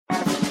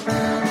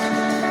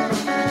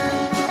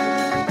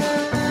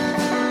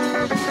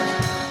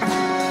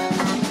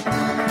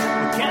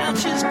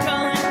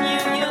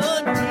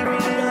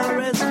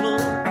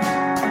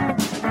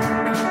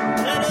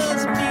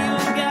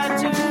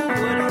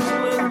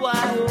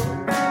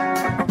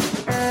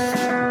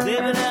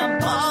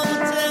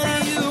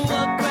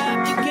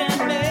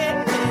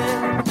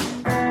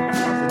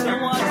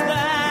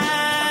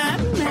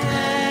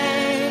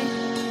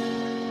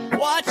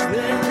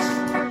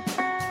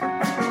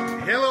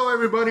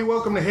Hello, everybody.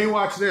 Welcome to Hey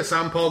Watch This.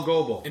 I'm Paul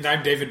Goebel. And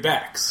I'm David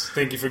Bax.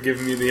 Thank you for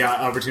giving me the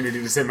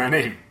opportunity to say my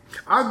name.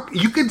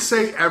 You can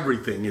say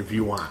everything if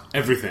you want.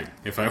 Everything,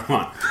 if I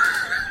want.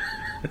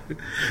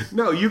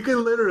 No, you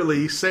can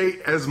literally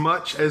say as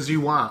much as you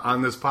want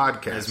on this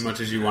podcast. As much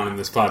as you want in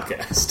this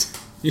podcast.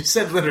 You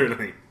said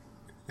literally.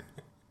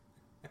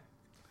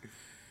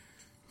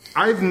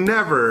 I've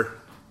never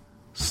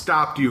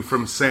stopped you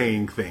from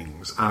saying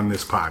things on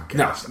this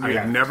podcast. No,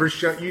 I've never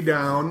shut you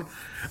down.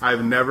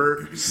 I've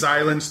never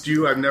silenced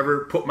you. I've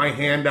never put my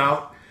hand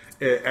out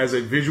as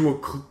a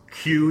visual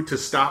cue to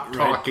stop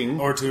talking.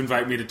 Or to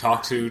invite me to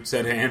talk to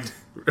said hand.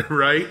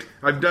 Right?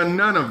 I've done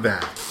none of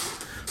that.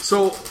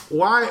 So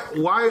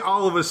why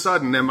all of a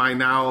sudden am I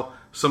now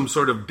some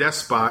sort of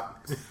despot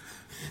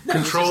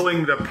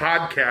controlling the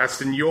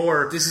podcast and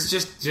your... This is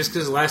just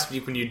because last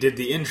week when you did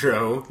the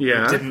intro, you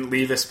didn't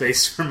leave a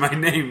space for my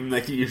name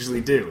like you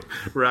usually do.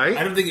 Right?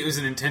 I don't think it was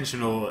an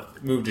intentional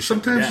move to shut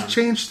you Sometimes down. you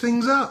change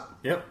things up.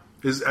 Yep.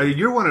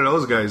 You're one of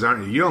those guys,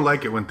 aren't you? You don't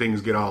like it when things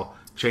get all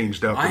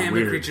changed up and weird. I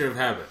am a creature of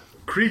habit.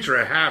 Creature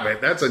of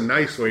habit. That's a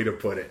nice way to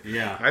put it.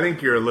 Yeah. I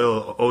think you're a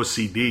little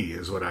OCD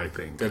is what I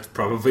think. That's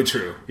probably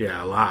true.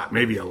 Yeah, a lot.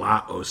 Maybe a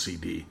lot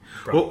OCD.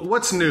 Probably. Well,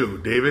 what's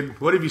new, David?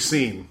 What have you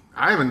seen?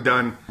 I haven't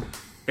done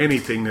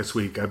anything this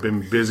week. I've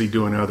been busy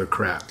doing other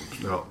crap.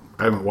 No,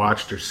 I haven't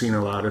watched or seen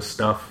a lot of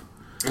stuff.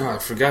 Oh, I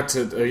forgot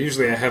to...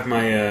 usually I have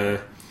my...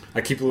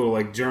 I keep a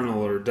little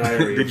journal or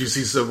diary. Did you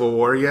see Civil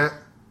War yet?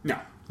 No.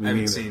 I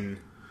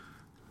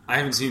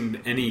haven't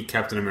seen any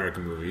Captain America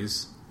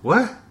movies.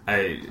 What?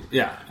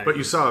 But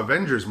you saw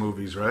Avengers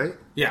movies, right?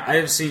 Yeah, I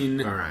have seen...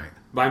 All right.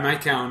 By my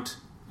count,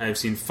 I have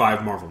seen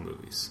 5 Marvel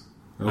movies.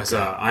 Okay. I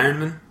saw Iron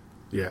Man.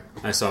 Yeah.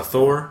 I saw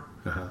Thor.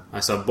 Uh-huh. I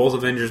saw both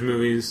Avengers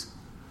movies.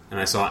 And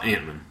I saw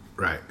Ant-Man.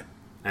 Right.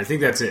 I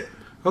think that's it.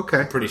 Okay.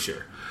 I'm pretty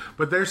sure.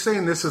 But they're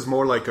saying this is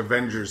more like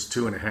Avengers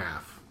 2.5.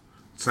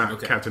 It's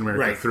not Captain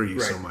America 3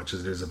 so much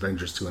as it is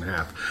Avengers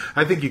 2.5.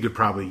 I think you could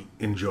probably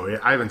enjoy it.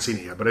 I haven't seen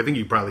it yet, but I think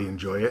you'd probably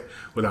enjoy it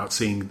without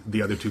seeing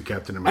the other 2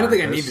 Captain Americas. I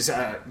don't think I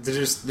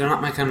need to. They're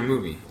not my kind of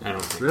movie, I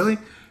don't think. Really?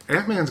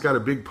 Ant-Man's got a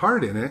big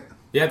part in it.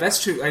 Yeah,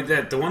 that's true.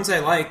 The ones I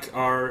like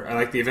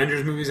the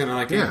Avengers movies and I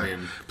like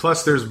Ant-Man.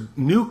 Plus, there's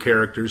new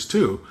characters,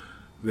 too.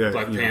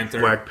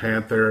 Black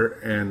Panther,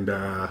 and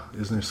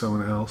isn't there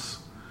someone else?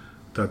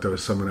 Thought there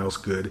was someone else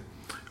good.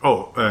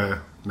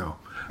 No.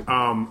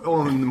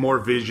 And more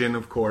Vision,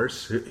 of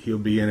course. He'll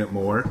be in it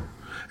more.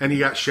 And you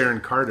got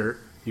Sharon Carter,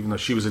 even though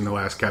she was in the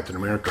last Captain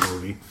America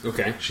movie.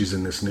 Okay. She's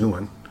in this new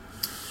one.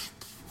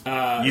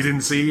 You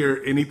didn't see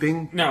or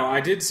anything? No,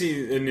 I did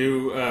see a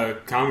new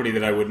comedy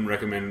that I wouldn't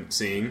recommend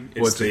seeing.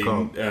 What's it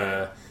called?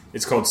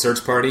 It's called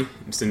Search Party.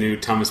 It's the new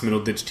Thomas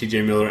Middleditch,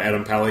 T.J. Miller,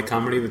 Adam Pally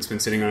comedy that's been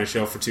sitting on a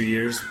shelf for 2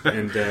 years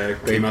and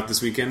came out this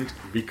weekend.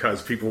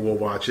 Because people will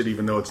watch it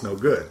even though it's no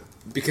good.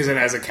 Because it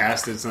has a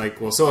cast that's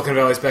like, well, Silicon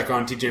Valley's back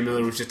on. T.J.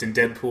 Miller was just in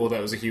Deadpool.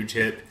 That was a huge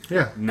hit.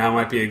 Yeah. Now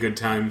might be a good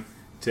time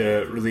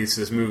to release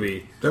this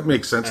movie. That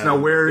makes sense. Now,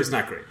 it's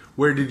not great.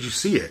 Where did you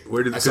see it?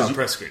 I saw a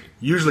press screening.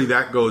 Usually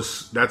that's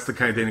the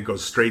kind of thing that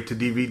goes straight to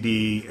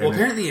DVD. Well,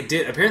 apparently it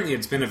did. Apparently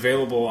it's been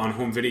available on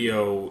home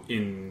video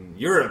in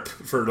Europe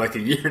for like a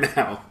year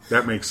now.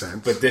 That makes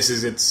sense. But this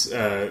is its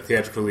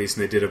theatrical release,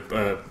 and they did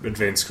a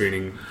advanced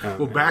screening.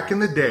 Well, back in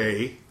the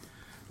day,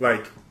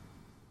 like,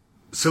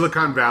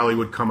 Silicon Valley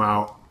would come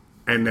out,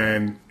 and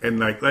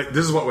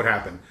this is what would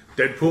happen.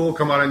 Deadpool will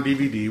come out on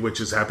DVD, which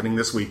is happening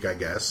this week, I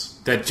guess.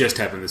 That just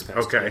happened this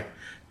past week.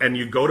 And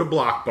you go to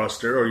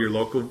Blockbuster or your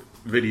local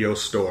video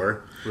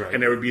store,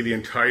 and there would be the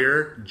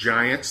entire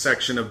giant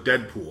section of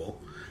Deadpool.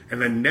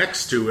 And then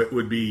next to it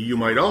would be You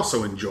Might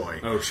Also Enjoy.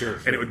 Oh, sure.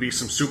 And it would be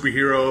some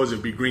superheroes. It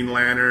would be Green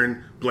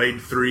Lantern,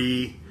 Blade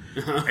 3.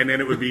 And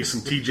then it would be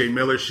some T.J.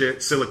 Miller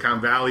shit.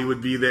 Silicon Valley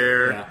would be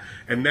there. Yeah.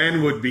 And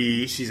then would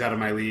be... She's Out of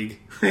My League.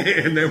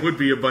 And then would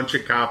be a bunch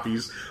of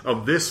copies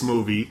of this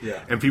movie.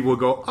 Yeah. And people would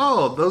go,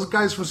 oh, those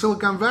guys from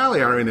Silicon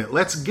Valley are in it.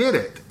 Let's get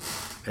it.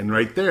 And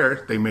right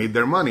there, they made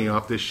their money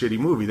off this shitty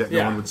movie that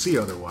no one would see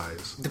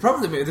otherwise. The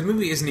problem, the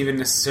movie isn't even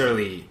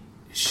necessarily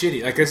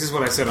shitty. Like, this is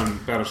what I said on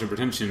Battleship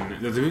Retention.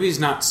 The movie is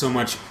not so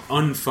much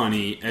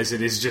unfunny as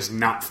it is just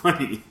not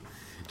funny.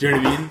 Do you know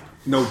what I mean?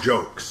 No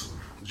jokes.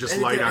 Just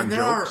light on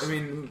jokes.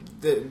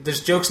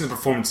 There's jokes in the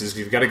performances.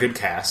 You've got a good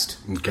cast.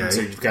 Okay.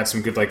 So you've got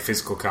some good,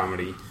 physical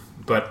comedy.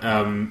 But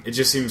it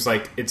just seems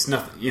like it's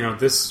nothing.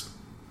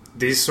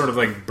 These sort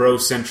of,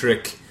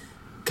 bro-centric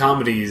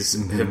comedies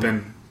have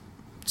been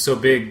so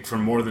big for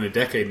more than a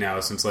decade now,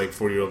 since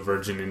 40-Year-Old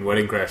Virgin and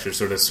Wedding Crashers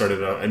sort of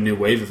started a new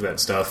wave of that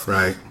stuff.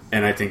 Right.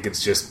 And I think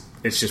it's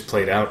just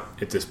played out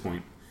at this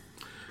point.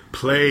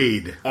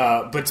 Played.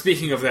 But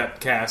speaking of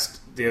that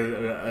cast,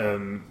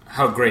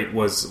 how great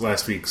was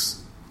last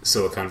week's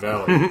Silicon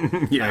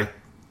Valley? Yeah.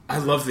 I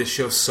love this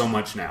show so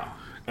much now.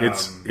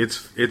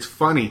 It's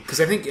funny. Because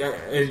I think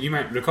you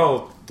might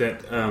recall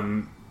that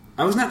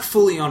I was not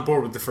fully on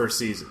board with the first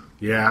season.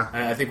 Yeah.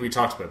 I think we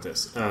talked about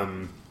this.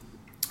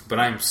 But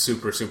I'm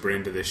super, super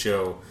into this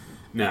show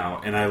now.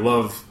 And I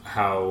love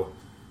how...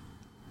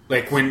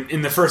 when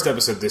in the first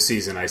episode this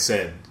season I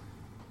said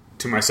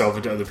to myself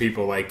and to other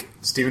people, like,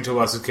 Stephen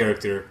Tobolowsky's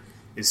character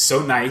is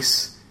so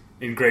nice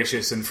and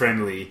gracious and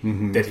friendly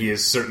that he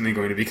is certainly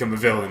going to become a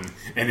villain.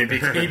 And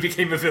he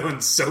became a villain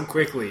so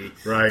quickly.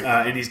 Right.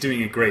 And he's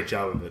doing a great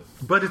job of it.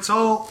 But it's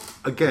all,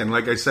 again,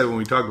 like I said when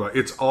we talked about it,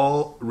 it's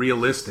all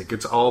realistic.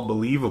 It's all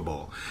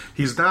believable.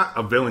 He's not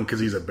a villain because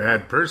he's a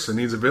bad person.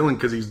 He's a villain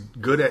because he's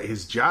good at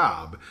his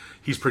job.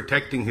 He's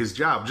protecting his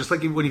job. Just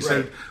like when he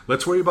said,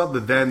 let's worry about the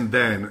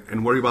then,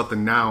 and worry about the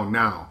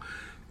now.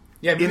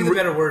 Yeah, maybe the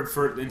better word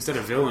for, instead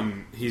of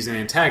villain, he's an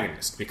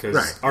antagonist,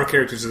 because our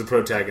characters are the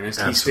protagonist.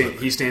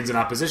 He stands in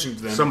opposition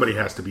to them. Somebody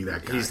has to be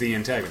that guy. He's the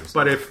antagonist.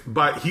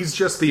 But he's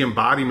just the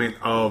embodiment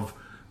of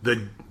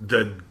the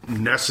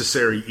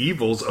necessary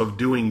evils of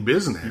doing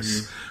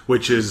business,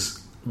 which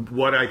is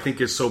what I think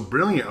is so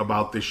brilliant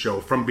about this show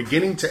from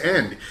beginning to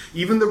end.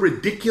 Even the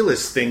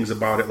ridiculous things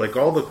about it, like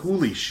all the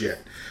Hooli shit,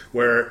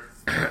 where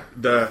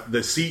the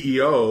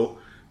CEO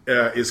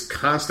is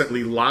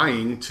constantly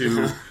lying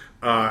to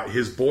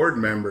his board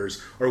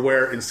members, or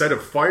where instead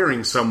of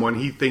firing someone,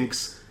 he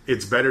thinks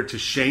it's better to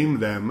shame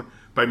them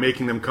by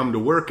making them come to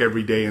work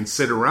every day and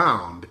sit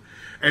around.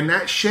 And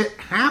that shit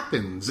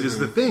happens is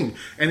the thing.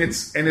 And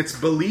it's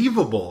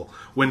believable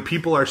when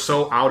people are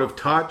so out of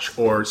touch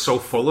or so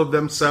full of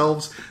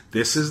themselves.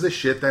 This is the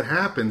shit that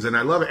happens, and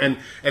I love it.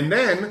 And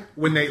then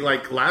when they,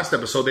 like last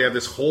episode, they have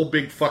this whole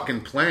big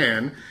fucking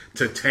plan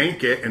to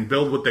tank it and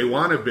build what they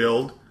want to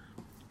build.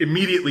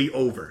 Immediately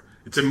over.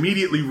 It's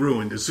immediately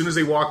ruined. As soon as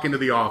they walk into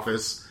the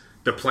office,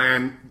 the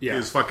plan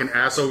is fucking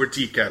ass over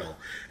tea kettle.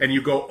 And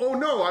you go, oh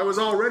no, I was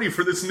all ready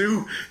for this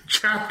new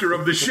chapter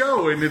of the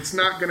show, and it's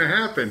not going to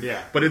happen.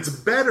 Yeah. But it's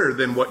better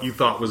than what you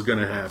thought was going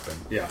to happen.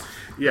 Yeah.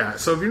 Yeah,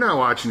 so if you're not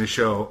watching the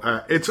show,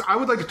 I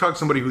would like to talk to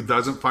somebody who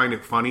doesn't find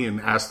it funny and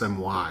ask them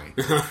why.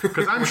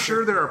 Because I'm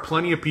sure there are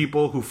plenty of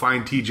people who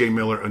find T.J.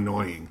 Miller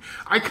annoying.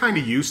 I kind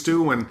of used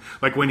to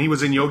when he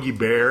was in Yogi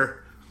Bear.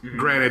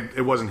 Granted,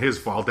 it wasn't his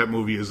fault. That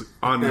movie is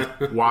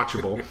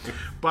unwatchable.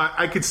 But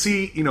I could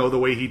see, the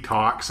way he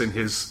talks and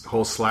his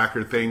whole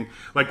slacker thing.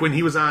 Like when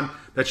he was on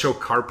that show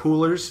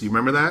Carpoolers. You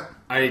remember that?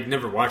 I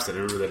never watched it. I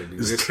remember that it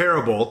existed. It's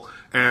terrible.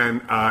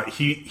 And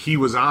he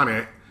was on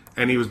it,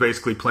 and he was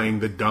basically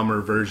playing the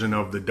dumber version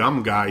of the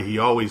dumb guy he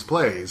always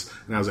plays.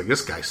 And I was like,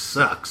 this guy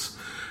sucks.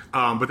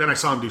 But then I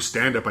saw him do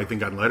stand-up, I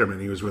think, on Letterman.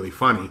 He was really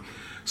funny.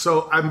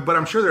 So, but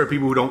I'm sure there are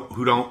people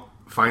who don't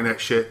find that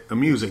shit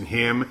amusing.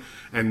 Him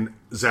and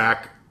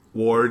Zach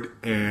Ward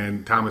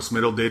and Thomas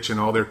Middleditch and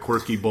all their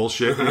quirky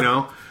bullshit,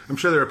 I'm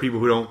sure there are people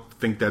who don't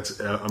think that's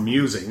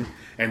amusing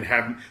and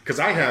because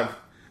I have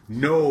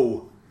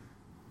no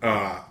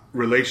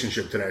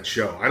relationship to that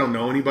show. I don't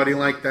know anybody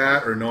like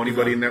that or know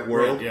anybody in that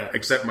world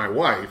except my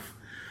wife,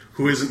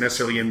 who isn't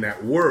necessarily in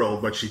that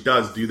world, but she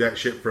does do that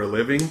shit for a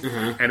living.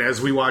 And as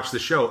we watch the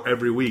show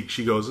every week,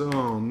 she goes,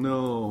 oh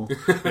no.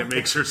 It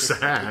makes her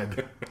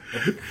sad.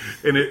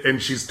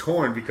 And she's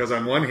torn because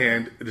on one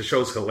hand, the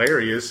show's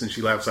hilarious and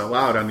she laughs out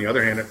loud. On the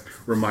other hand, it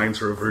reminds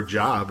her of her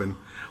job and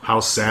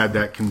how sad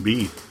that can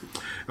be.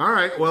 All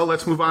right, well,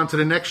 let's move on to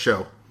the next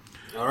show.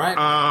 All right.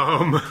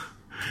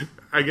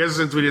 I guess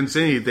since we didn't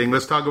say anything,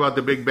 let's talk about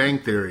The Big Bang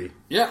Theory.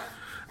 Yeah.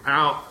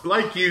 Now,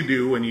 like you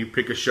do when you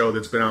pick a show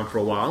that's been on for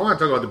a while, I want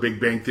to talk about The Big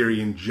Bang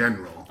Theory in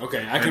general.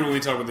 Okay, I can only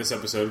talk about this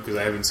episode because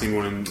I haven't seen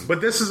one in But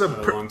this is a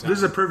long time. This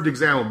is a perfect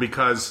example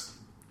because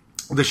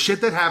the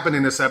shit that happened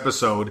in this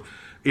episode,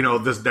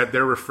 that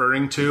they're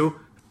referring to,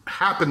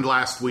 happened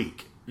last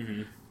week.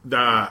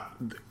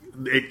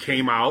 It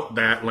came out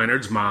that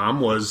Leonard's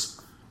mom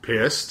was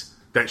pissed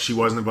that she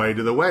wasn't invited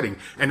to the wedding,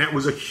 and that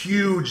was a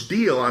huge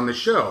deal on the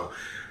show.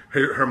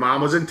 Her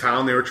mom was in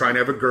town. They were trying to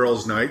have a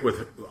girls' night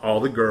with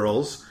all the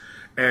girls,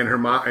 and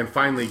and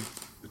finally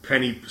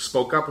Penny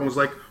spoke up and was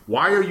like,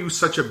 "Why are you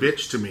such a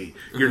bitch to me?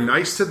 You're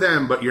nice to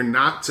them, but you're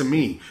not to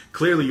me.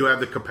 Clearly, you have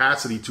the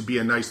capacity to be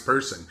a nice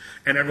person."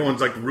 And everyone's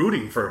like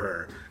rooting for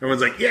her.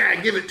 Everyone's like, "Yeah,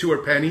 give it to her,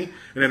 Penny."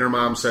 And then her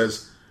mom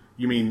says,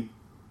 "You mean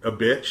a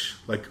bitch?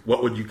 Like,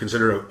 what would you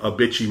consider a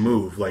bitchy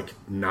move? Like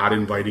not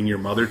inviting your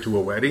mother to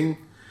a wedding?"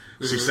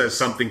 She says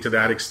something to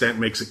that extent,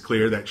 makes it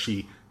clear that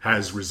she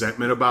has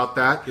resentment about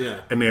that. Yeah.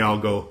 And they all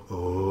go,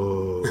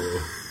 oh.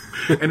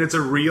 And it's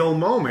a real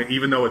moment.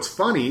 Even though it's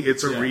funny,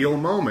 it's a real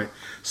moment.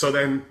 So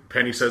then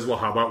Penny says, well,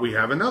 how about we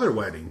have another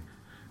wedding?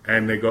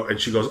 And they go, and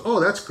she goes, oh,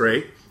 that's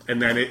great.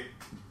 And then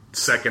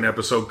second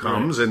episode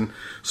comes, and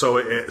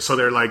so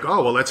they're like,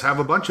 oh, well, let's have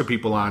a bunch of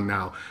people on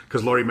now.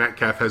 Because Laurie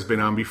Metcalf has been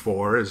on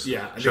before as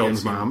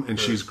Sheldon's mom, and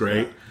she's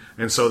great. Yeah.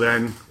 And so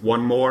then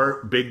one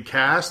more big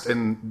cast,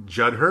 and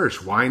Judd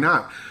Hirsch. Why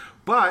not?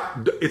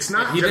 But it's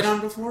not. Have you been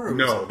on before?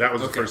 No, that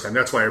was the first time.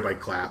 That's why everybody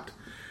clapped,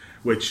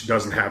 which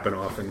doesn't happen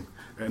often.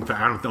 In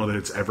fact, I don't know that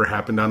it's ever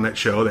happened on that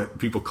show that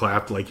people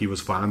clapped like he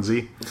was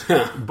Fonzie.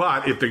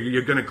 But if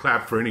you're going to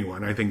clap for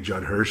anyone, I think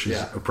Judd Hirsch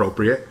is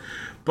appropriate.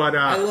 But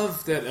I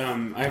love that.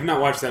 I have not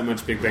watched that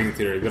much Big Bang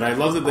Theory, but I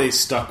love that they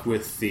stuck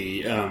with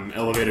the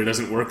elevator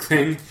doesn't work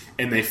thing,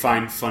 and they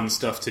find fun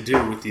stuff to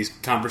do with these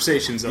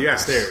conversations up the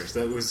stairs.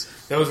 That was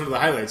one of the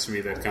highlights for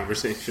me. That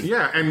conversation.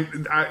 Yeah,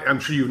 and I'm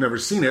sure you've never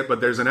seen it,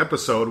 but there's an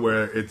episode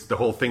where it's the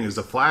whole thing is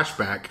a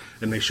flashback,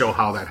 and they show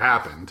how that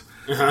happened.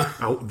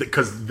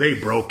 Because they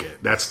broke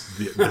it. That's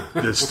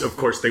of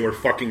course they were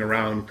fucking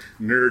around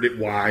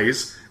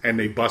nerd-wise, and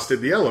they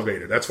busted the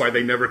elevator. That's why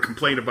they never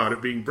complain about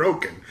it being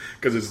broken,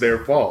 because it's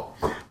their fault.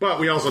 But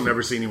we also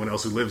never see anyone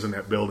else who lives in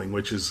that building,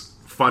 which is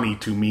funny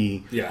to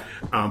me. Yeah.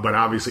 But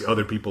obviously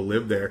other people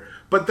live there.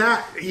 But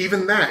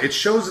it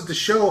shows that the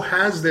show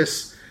has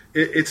this.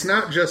 It's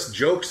not just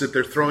jokes that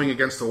they're throwing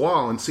against the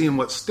wall and seeing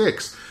what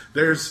sticks.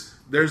 There's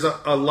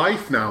a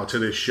life now to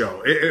this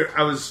show.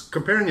 I was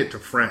comparing it to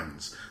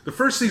Friends. The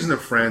first season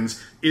of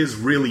Friends is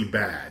really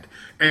bad.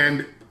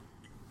 And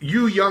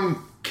you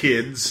young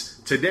kids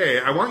today,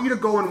 I want you to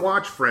go and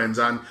watch Friends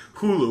on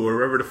Hulu or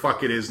wherever the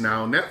fuck it is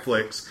now,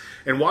 Netflix,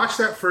 and watch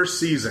that first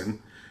season,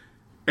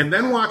 and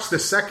then watch the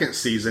second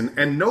season,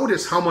 and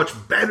notice how much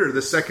better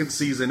the second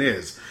season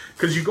is.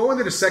 Because you go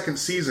into the second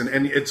season,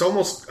 and it's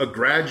almost a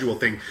gradual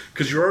thing,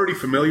 because you're already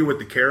familiar with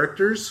the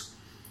characters,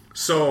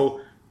 so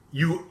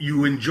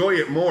you enjoy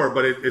it more,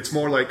 but it's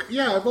more like,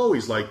 yeah, I've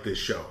always liked this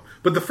show.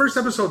 But the first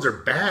episodes are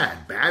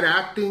bad. Bad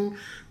acting,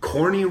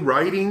 corny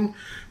writing.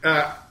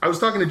 I was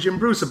talking to Jim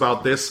Bruce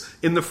about this.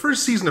 In the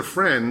first season of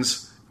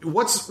Friends,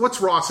 what's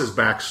Ross's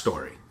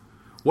backstory?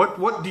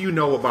 What do you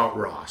know about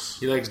Ross?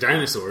 He likes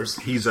dinosaurs.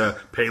 He's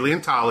a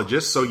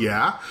paleontologist, so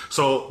yeah.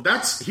 So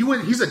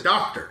he's a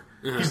doctor.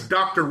 He's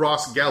Dr.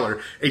 Ross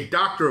Geller, a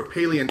doctor of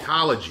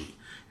paleontology.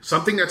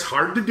 Something that's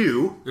hard to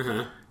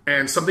do,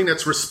 and something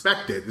that's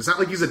respected. It's not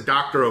like he's a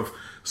doctor of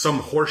some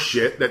horse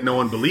shit that no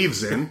one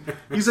believes in.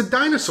 He's a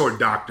dinosaur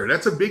doctor.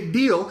 That's a big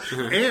deal.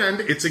 And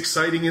it's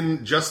exciting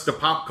in just the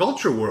pop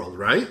culture world,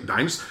 right?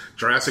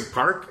 Jurassic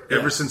Park,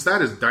 ever since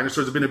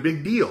dinosaurs have been a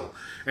big deal.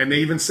 And they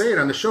even say it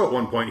on the show at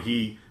one point.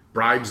 He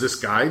bribes this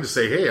guy to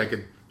say, hey, I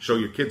could show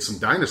your kids some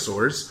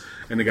dinosaurs.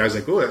 And the guy's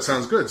like, oh, that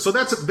sounds good. So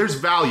there's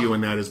value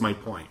in that is my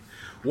point.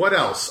 What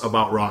else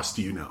about Ross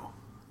do you know?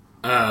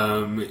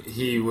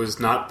 He was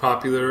not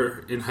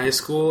popular in high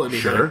school, and he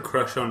had a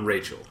crush on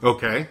Rachel.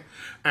 Okay.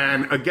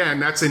 And again,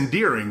 that's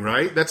endearing,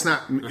 right? That's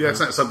not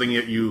something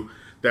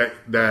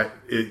that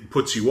it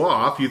puts you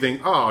off. You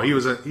think, oh, he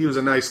was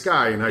a nice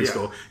guy in high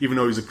school, even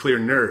though he's a clear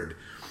nerd.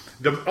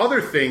 The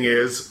other thing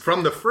is,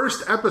 from the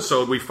first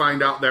episode, we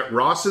find out that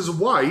Ross's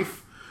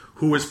wife,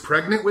 who is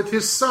pregnant with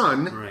his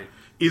son,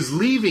 is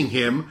leaving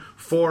him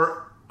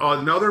for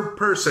another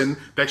person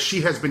that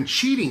she has been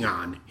cheating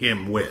on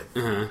him with.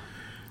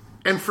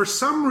 And for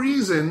some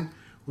reason,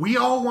 we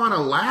all want to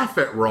laugh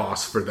at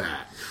Ross for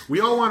that. We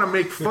all want to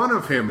make fun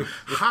of him.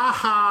 Ha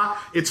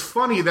ha, it's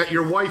funny that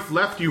your wife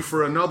left you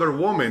for another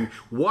woman.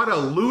 What a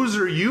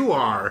loser you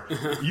are.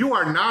 You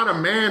are not a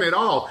man at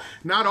all.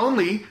 Not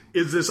only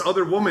is this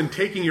other woman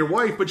taking your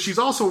wife, but she's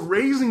also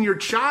raising your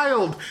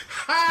child.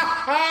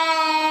 Ha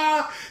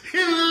ha,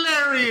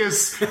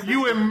 hilarious,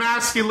 you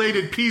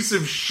emasculated piece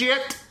of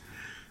shit.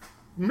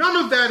 None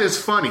of that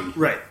is funny.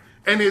 Right.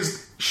 And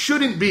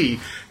shouldn't be.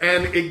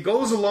 And it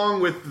goes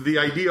along with the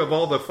idea of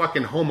all the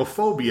fucking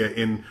homophobia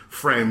in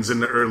Friends in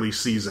the early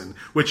season,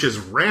 which is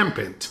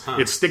rampant.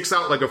 It sticks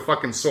out like a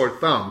fucking sore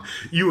thumb.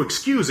 You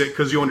excuse it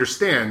because you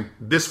understand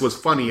this was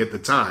funny at the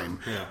time,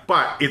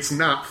 but it's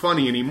not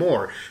funny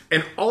anymore.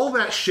 And all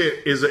that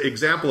shit is an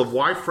example of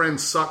why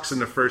Friends sucks in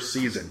the first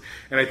season.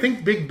 And I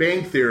think Big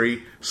Bang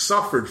Theory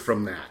suffered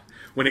from that.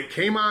 When it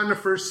came on the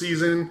first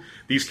season,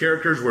 these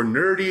characters were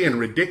nerdy and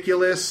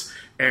ridiculous,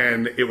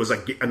 and it was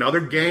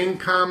another gang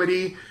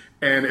comedy,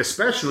 and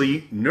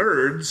especially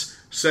nerds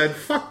said,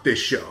 fuck this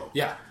show.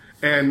 Yeah.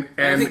 And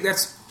I think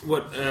that's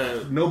what...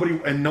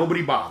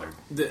 nobody bothered.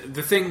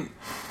 The thing...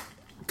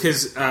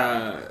 Because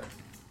there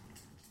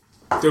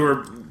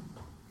were...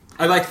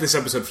 I liked this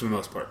episode for the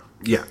most part.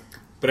 Yeah.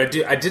 But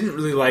I didn't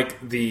really like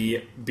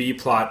the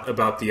B-plot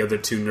about the other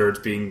two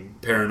nerds being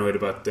paranoid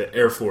about the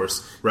Air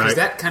Force. Because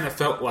that kind of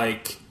felt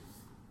like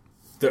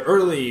the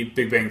early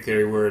Big Bang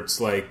Theory where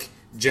it's like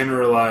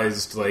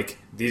generalized, like,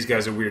 these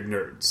guys are weird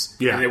nerds.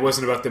 Yeah. And it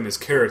wasn't about them as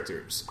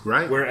characters.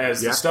 Right.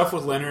 Whereas the stuff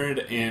with Leonard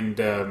and,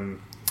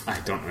 I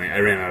don't know, I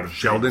ran out of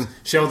Sheldon. names.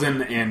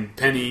 Sheldon and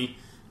Penny,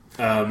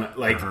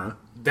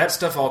 that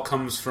stuff all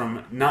comes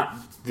from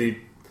not the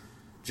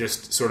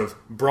just sort of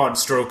broad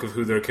stroke of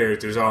who their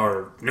characters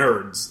are,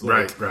 nerds.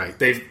 Like, right.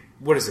 They've,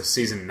 what is this,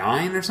 season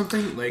 9 or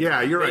something? Like,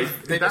 yeah, you're right.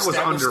 They've that was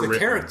underwritten. The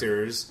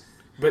characters,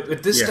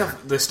 but this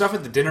stuff, the stuff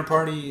at the dinner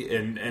party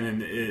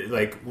and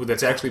like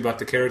that's actually about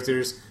the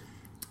characters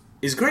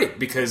is great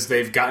because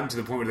they've gotten to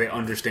the point where they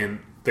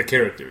understand the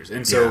characters.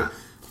 And so,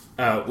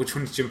 which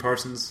one's Jim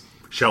Parsons?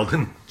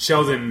 Sheldon.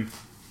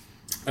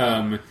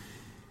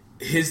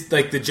 His,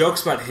 like, the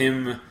jokes about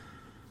him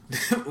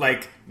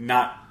like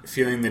not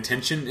feeling the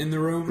tension in the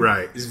room,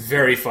 right, is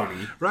very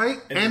funny, right,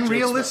 and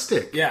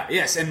realistic.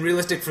 And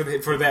realistic for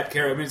that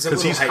character. I mean,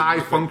 because he's high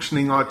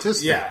functioning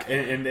autistic. Yeah,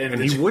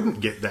 and he wouldn't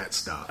get that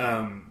stuff.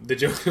 The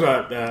joke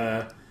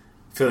about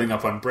filling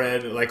up on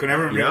bread, like when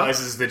everyone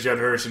realizes that Judd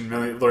Hirsch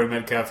and Laurie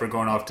Metcalf are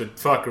going off to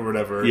fuck or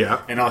whatever,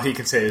 and all he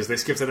can say is they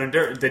skipped it on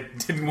dirt. They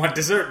didn't want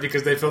dessert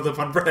because they filled up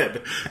on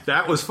bread.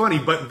 That was funny,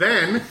 but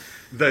then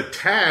the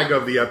tag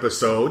of the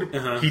episode,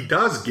 he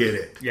does get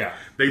it. Yeah.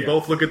 They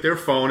both look at their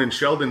phone, and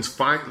Sheldon's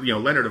fine.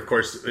 Leonard, of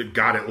course,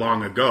 got it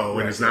long ago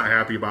and is not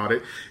happy about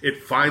it.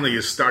 It finally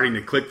is starting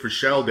to click for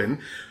Sheldon.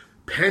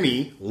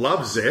 Penny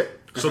loves it.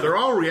 So they're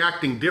all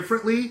reacting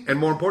differently, and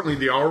more importantly,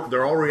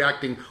 they're all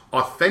reacting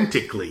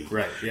authentically.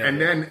 Right. Yeah.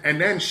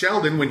 And then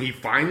Sheldon, when he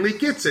finally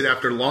gets it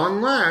after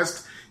long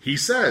last, he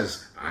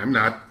says, "I'm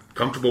not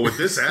comfortable with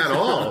this at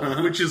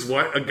all," which is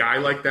what a guy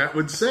like that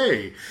would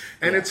say.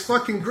 And it's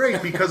fucking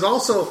great because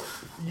also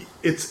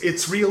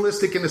it's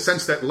realistic in the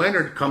sense that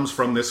Leonard comes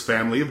from this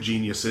family of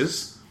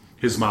geniuses.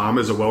 His mom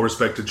is a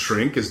well-respected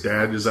shrink. His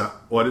dad is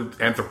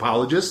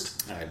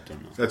anthropologist. I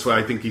don't know. That's why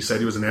I think he said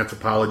he was an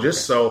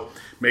anthropologist. Okay. So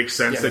makes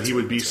sense that he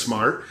would be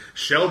smart.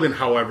 Sheldon,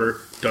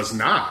 however, does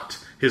not.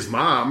 His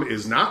mom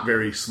is not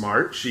very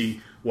smart.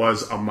 She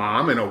was a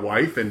mom and a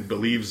wife and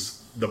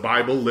believes the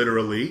Bible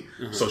literally.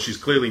 So she's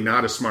clearly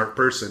not a smart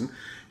person.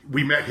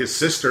 We met his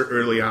sister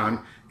early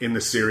on in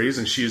the series,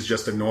 and she is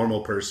just a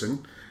normal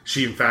person.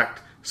 She, in fact,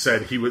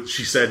 said he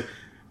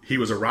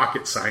was a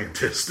rocket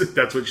scientist.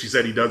 That's what she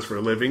said he does for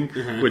a living,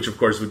 which of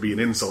course would be an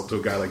insult to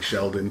a guy like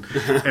Sheldon.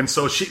 And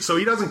so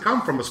he doesn't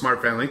come from a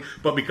smart family,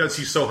 but because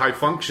he's so high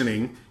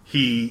functioning,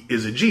 he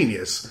is a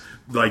genius,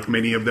 like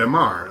many of them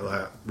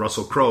are.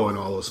 Russell Crowe and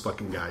all those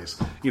fucking guys.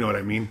 You know what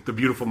I mean? The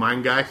Beautiful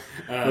Mind guy.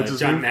 What's his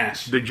John name?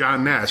 Nash. The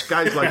John Nash.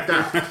 Guys like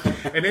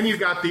that. And then you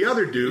got the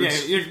other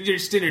dudes. Yeah, your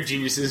standard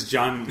geniuses,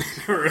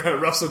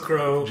 Russell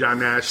Crowe. John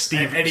Nash.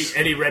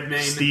 Eddie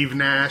Redmayne. Steve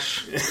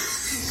Nash.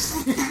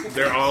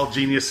 They're all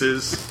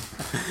geniuses.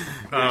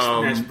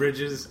 Nash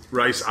Bridges.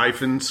 Rice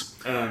Iphans.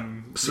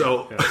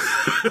 So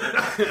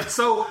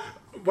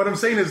what I'm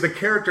saying is the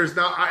characters.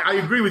 Now, I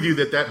agree with you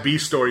that B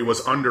story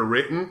was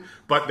underwritten,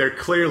 but they're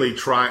clearly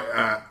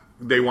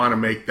they want to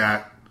make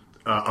that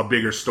a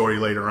bigger story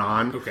later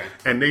on. Okay.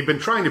 And they've been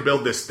trying to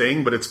build this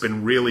thing, but it's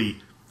been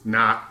really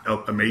not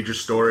a major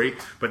story.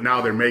 But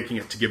now they're making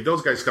it to give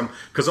those guys come.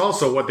 Because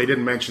also what they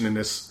didn't mention in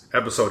this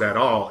episode at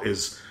all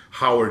is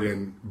Howard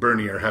and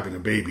Bernie are having a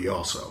baby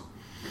also.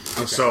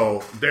 Okay.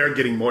 So they're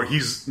getting more.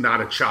 He's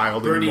not a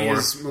child Bernie anymore. Bernie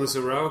is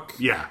Melissa Rauch?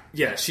 Yeah.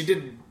 Yeah, she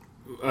did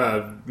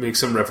make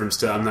some reference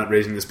to "I'm not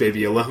raising this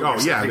baby alone." Oh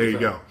yeah, there you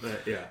go.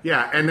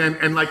 Yeah,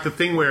 and like the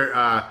thing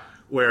where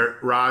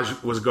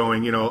Raj was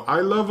going, I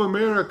love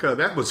America.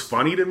 That was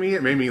funny to me.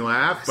 It made me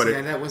laugh, but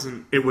that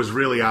wasn't. It was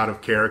really out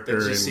of character.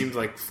 It just seemed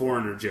like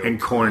foreigner joke and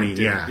corny.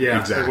 Yeah,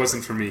 exactly. It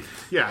wasn't for me.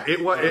 Yeah,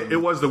 it was.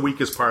 It was the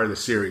weakest part of the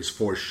series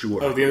for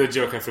sure. Oh, the other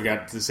joke I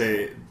forgot to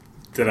say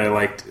that I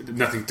liked,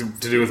 nothing to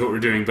do with what we're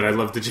doing, but I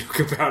love the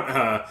joke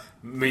about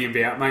Mayim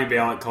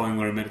Bialik calling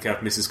Laurie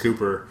Metcalf Mrs.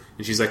 Cooper,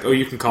 and she's like, "Oh,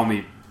 you can call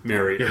me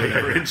Mary," or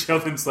whatever. And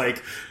Sheldon's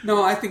like,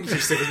 "No, I think you should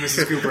stick with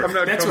Mrs.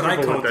 Cooper. That's what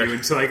I called you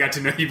until I got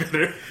to know you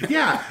better."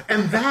 Yeah,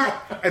 and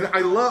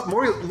I love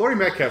Laurie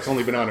Metcalf's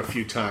only been on a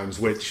few times,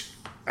 which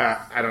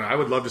I don't know. I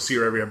would love to see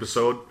her every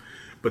episode,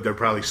 but they're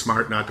probably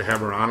smart not to have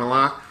her on a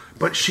lot.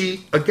 But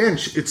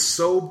it's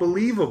so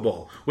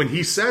believable. When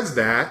he says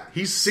that,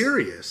 he's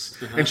serious.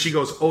 And she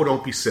goes, "Oh,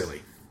 don't be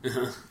silly."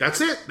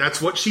 That's it.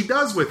 That's what she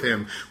does with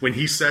him. When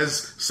he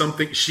says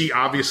something, she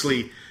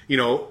obviously,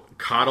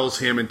 coddles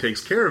him and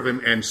takes care of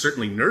him and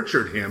certainly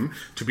nurtured him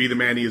to be the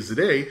man he is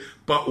today.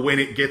 But when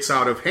it gets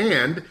out of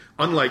hand,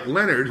 unlike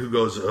Leonard, who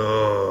goes,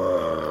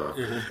 ugh,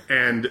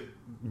 and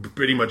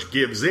pretty much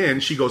gives in,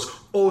 she goes,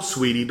 "Oh,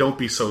 sweetie, don't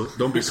be so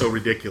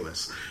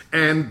ridiculous."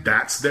 And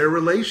that's their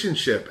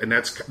relationship, and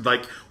that's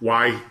like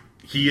why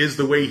he is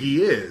the way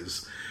he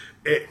is.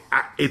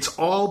 It's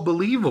all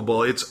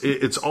believable.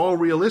 It's all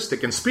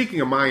realistic. And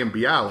speaking of Mayim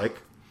Bialik,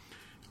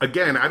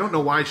 again, I don't know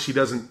why she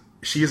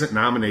isn't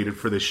nominated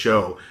for this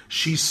show.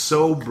 She's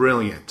so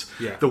brilliant.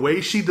 Yeah. The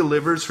way she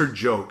delivers her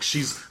jokes.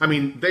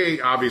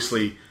 They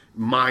obviously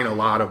mine a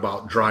lot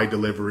about dry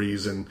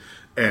deliveries and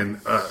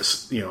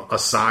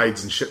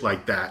asides and shit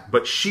like that.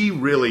 But she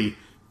really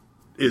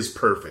is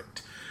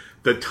perfect.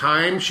 The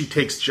time, she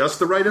takes just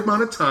the right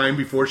amount of time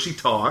before she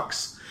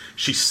talks.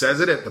 She says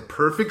it at the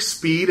perfect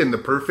speed and the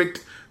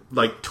perfect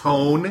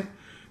tone,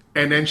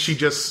 and then she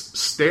just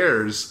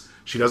stares.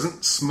 She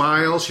doesn't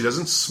smile. She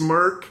doesn't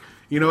smirk.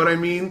 You know what I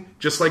mean?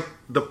 Just like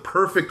the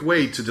perfect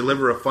way to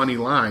deliver a funny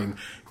line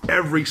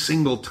every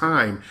single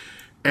time.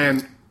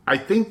 And I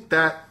think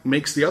that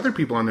makes the other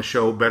people on the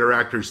show better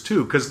actors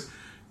too, because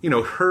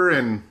her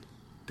and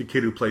the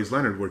kid who plays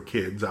Leonard were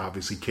kids,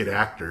 obviously kid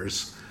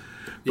actors.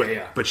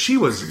 But she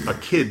was a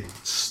kid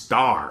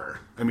star.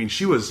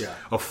 She was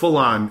a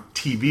full-on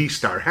TV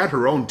star, had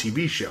her own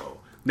TV show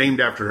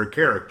named after her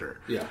character.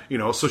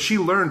 Yeah. So she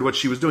learned what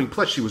she was doing.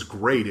 Plus, she was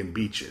great in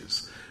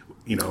Beaches.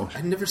 you know.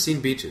 I've never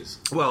seen Beaches.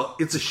 Well,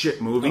 it's a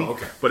shit movie. Oh,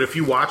 okay. But if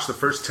you watch the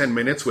first 10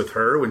 minutes with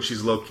her when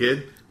she's a little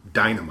kid,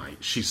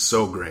 dynamite. She's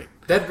so great.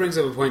 That brings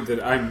up a point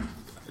that I'm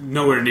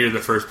nowhere near the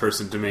first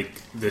person to make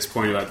this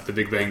point about the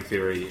Big Bang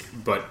Theory,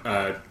 but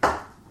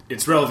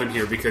it's relevant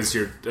here because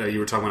you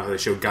were talking about how the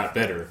show got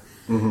better.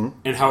 Mm-hmm.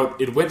 And how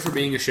it went from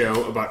being a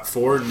show about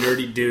 4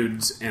 nerdy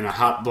dudes and a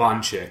hot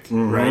blonde chick,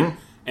 right?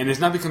 And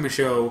it's now become a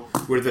show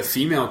where the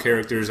female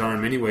characters are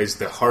in many ways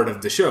the heart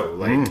of the show.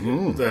 Like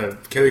the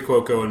Kelly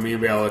Cuoco and Mia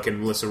Bialik and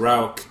Melissa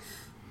Rauch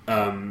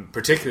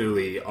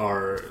particularly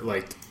are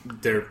like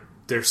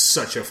they're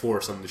such a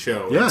force on the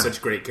show. Yeah. And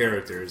such great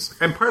characters.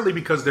 And partly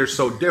because they're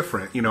so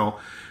different, you know.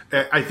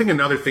 I think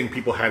another thing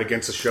people had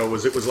against the show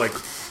was it was like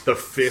the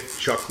 5th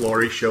Chuck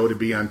Lorre show to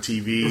be on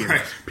TV.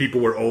 And people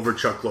were over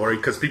Chuck Lorre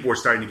because people were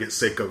starting to get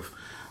sick of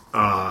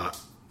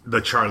the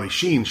Charlie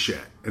Sheen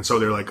shit. And so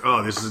they're like,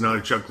 oh, this is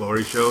another Chuck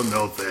Lorre show?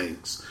 No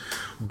thanks.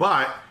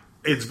 But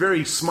it's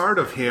very smart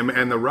of him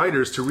and the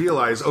writers to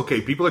realize, okay,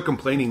 people are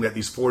complaining that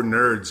these 4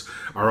 nerds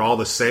are all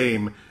the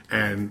same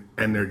and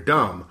they're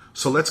dumb.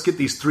 So let's get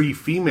these 3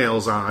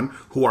 females on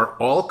who are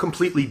all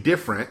completely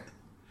different,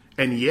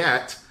 and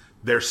yet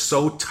they're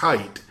so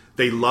tight.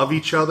 They love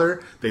each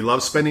other. They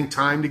love spending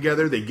time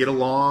together. They get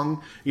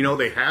along. You know,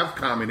 they have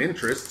common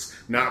interests,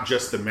 not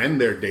just the men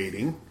they're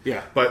dating.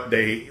 Yeah. But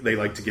they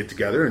like to get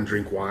together and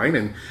drink wine.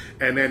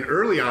 And then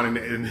early on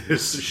in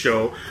this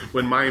show,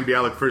 when Maya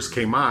Bialik first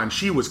came on,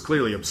 she was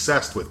clearly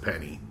obsessed with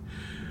Penny.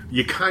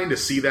 You kind of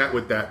see that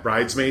with that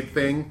bridesmaid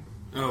thing.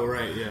 Oh,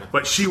 right, yeah.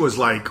 But she was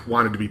like,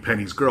 wanted to be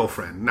Penny's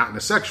girlfriend. Not in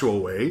a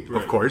sexual way,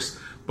 of course,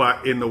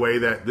 but in the way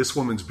that this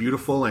woman's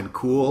beautiful and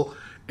cool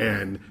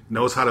and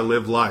knows how to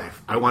live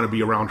life. I want to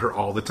be around her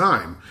all the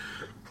time.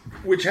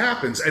 Which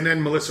happens. And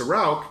then Melissa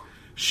Rauch,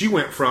 she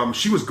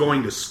was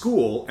going to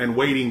school and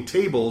waiting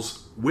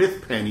tables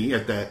with Penny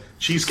at the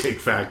Cheesecake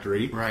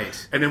Factory.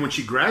 Right. And then when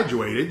she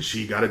graduated,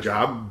 she got a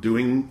job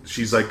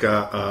she's like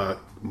a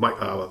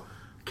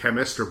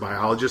chemist or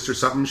biologist or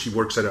something. She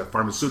works at a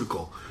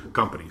pharmaceutical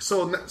company.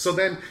 So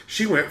then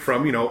she went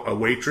from, you know, a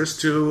waitress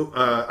to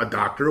a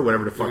doctor or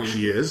whatever the fuck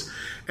she is.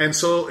 And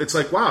so it's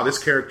like, wow, this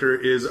character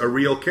is a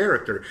real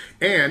character.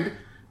 And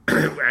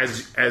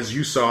as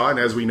you saw and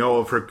as we know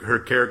of her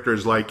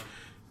characters, like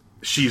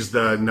she's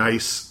the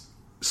nice,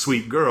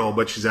 sweet girl,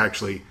 but she's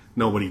actually,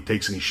 nobody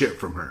takes any shit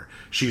from her.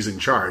 She's in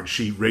charge.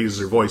 She raises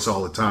her voice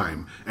all the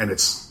time. And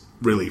it's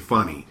really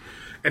funny.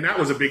 And that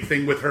was a big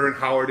thing with her and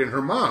Howard and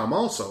her mom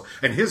also.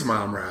 And his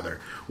mom, rather.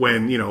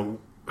 When, you know,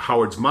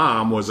 Howard's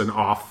mom was an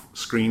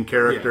off-screen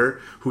character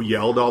who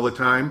yelled all the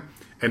time.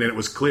 And then it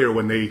was clear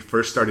when they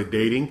first started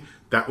dating,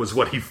 that was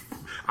what he...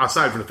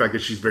 Aside from the fact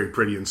that she's very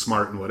pretty and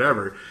smart and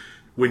whatever,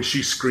 when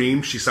she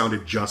screamed, she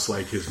sounded just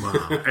like his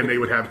mom. And they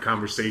would have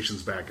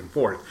conversations back and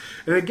forth.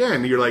 And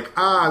again, you're like,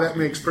 that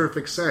makes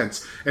perfect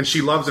sense. And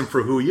she loves him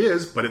for who he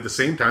is, but at the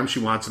same time, she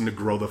wants him to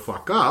grow the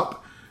fuck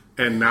up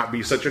and not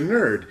be such a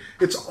nerd.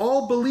 It's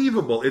all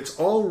believable. It's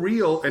all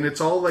real. And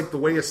it's all like the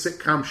way a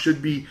sitcom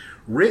should be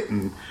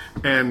written.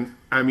 And,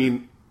 I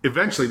mean,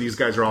 eventually these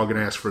guys are all going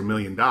to ask for $1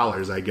 million,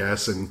 I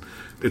guess, and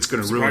it's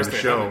going to ruin the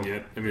show.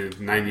 Yet. I mean,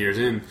 9 years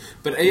in.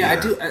 But, I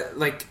do,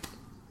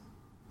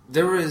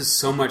 there is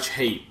so much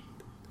hate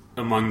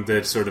among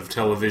the sort of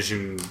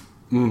television,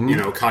 you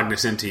know,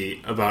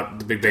 cognoscenti about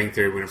The Big Bang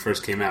Theory when it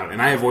first came out.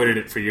 And I avoided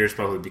it for years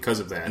probably because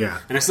of that. Yeah.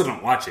 And I still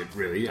don't watch it,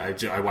 really.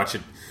 I watch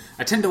it...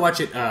 I tend to watch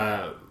it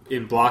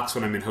in blocks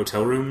when I'm in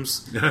hotel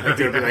rooms. Like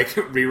there'll be like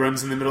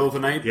reruns in the middle of the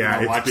night. Yeah,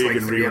 and I'll watch big like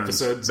in 3 reruns.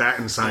 episodes. That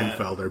and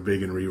Seinfeld are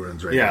big in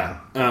reruns right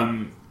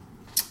now.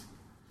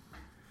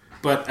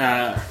 But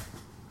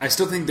I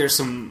still think there's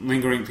some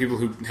lingering people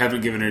who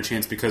haven't given it a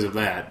chance because of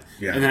that.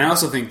 Yeah. And then I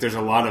also think there's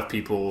a lot of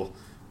people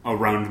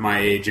around my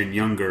age and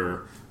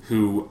younger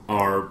who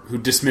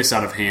dismiss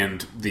out of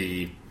hand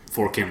the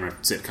 4-camera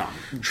sitcom.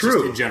 True.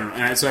 Just in general.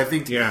 And so I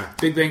think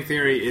Big Bang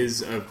Theory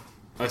is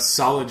a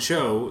solid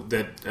show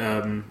that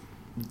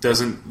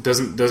does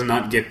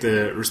not get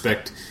the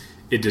respect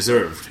it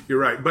deserved. You're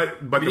right,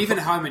 but even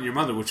How I Met Your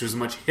Mother, which was a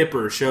much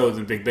hipper show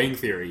than Big Bang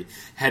Theory,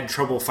 had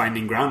trouble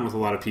finding ground with a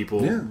lot of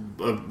people,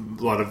 a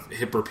lot of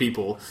hipper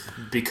people,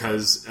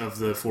 because of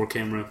the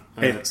 4-camera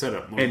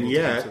setup. And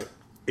yet,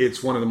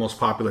 it's one of the most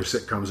popular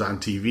sitcoms on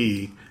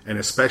TV, and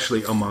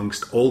especially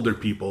amongst older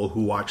people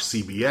who watch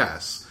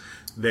CBS,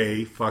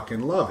 they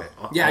fucking love it.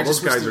 Yeah, all those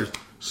guys are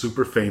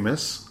super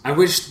famous. I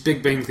wish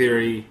Big Bang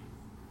Theory,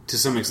 to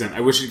some extent,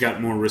 I wish it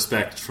got more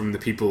respect from the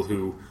people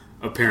who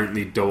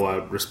apparently dole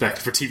out respect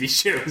for TV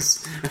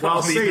shows. Well,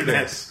 I'll say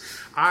this.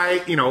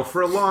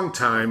 For a long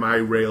time, I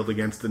railed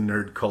against the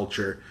nerd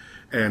culture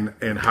and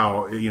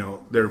how,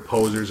 they're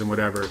posers and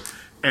whatever.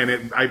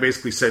 And I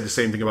basically said the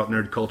same thing about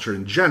nerd culture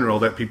in general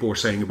that people were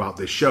saying about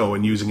this show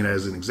and using it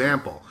as an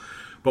example.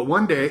 But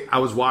one day, I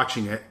was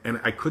watching it, and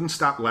I couldn't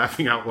stop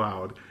laughing out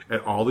loud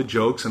at all the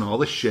jokes and all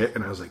the shit,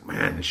 and I was like,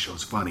 man, this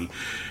show's funny.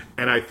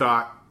 And I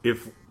thought,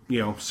 if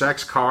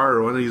Sex Car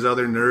or one of these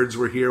other nerds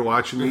were here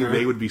watching me,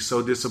 they would be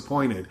so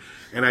disappointed.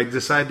 And I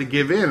decided to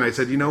give in. I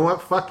said, you know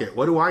what? Fuck it.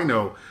 What do I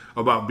know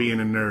about being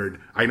a nerd?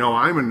 I know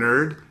I'm a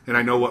nerd, and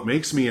I know what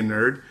makes me a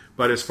nerd.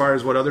 But as far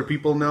as what other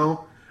people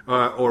know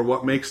or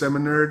what makes them a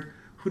nerd,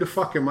 who the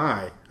fuck am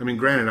I? I mean,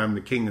 granted, I'm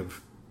the king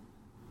of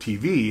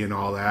TV and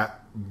all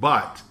that,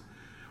 but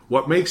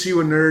what makes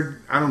you a nerd,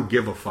 I don't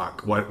give a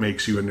fuck what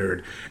makes you a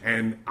nerd.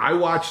 And I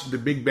watched The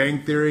Big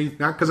Bang Theory,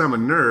 not because I'm a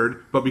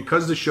nerd, but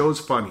because the show's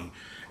funny.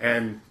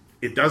 And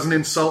it doesn't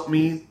insult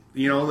me,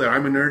 that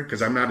I'm a nerd,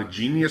 because I'm not a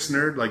genius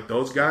nerd like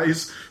those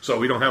guys, so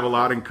we don't have a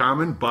lot in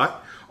common.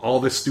 But all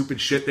this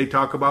stupid shit they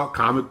talk about,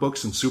 comic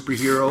books and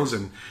superheroes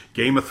and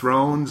Game of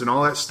Thrones and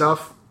all that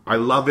stuff, I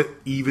love it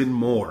even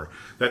more.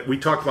 That we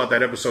talked about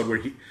that episode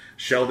where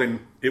Sheldon,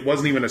 it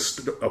wasn't even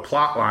a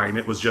plot line,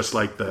 it was just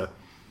like the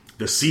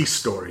C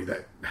story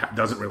that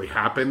doesn't really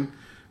happen,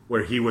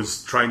 where he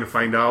was trying to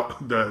find out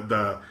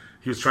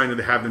he was trying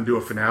to have them do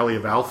a finale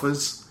of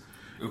Alphas.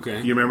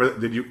 Okay. You remember?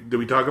 Did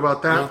we talk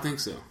about that? I don't think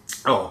so.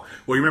 Oh,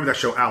 well, you remember that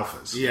show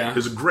Alphas? Yeah. It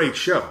was a great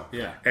show.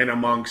 Yeah. And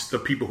amongst the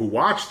people who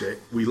watched it,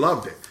 we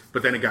loved it.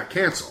 But then it got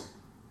canceled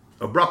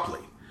abruptly.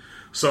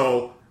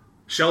 So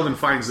Sheldon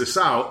finds this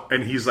out,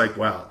 and he's like,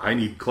 well, I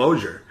need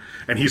closure.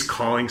 And he's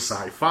calling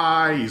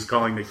Sci-Fi, he's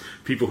calling the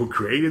people who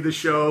created the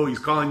show, he's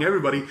calling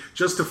everybody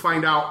just to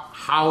find out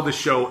how the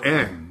show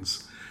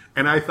ends.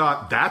 And I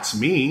thought, that's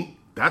me.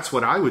 That's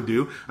what I would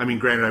do. I mean,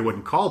 granted, I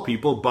wouldn't call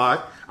people,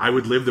 but I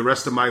would live the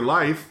rest of my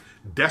life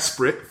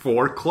desperate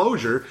for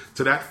closure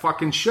to that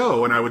fucking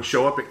show. And I would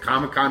show up at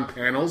Comic-Con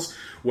panels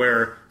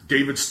where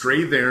David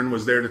Strathairn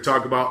was there to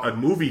talk about a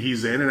movie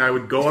he's in, and I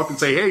would go up and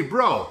say, hey,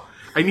 bro,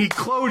 I need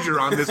closure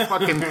on this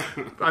fucking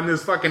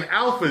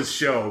Alphas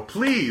show,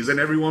 please. And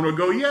everyone would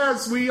go,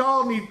 yes, we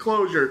all need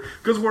closure,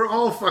 because we're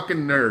all fucking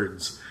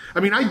nerds. I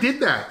mean, I did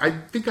that. I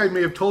think I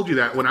may have told you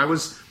that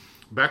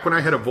back when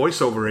I had a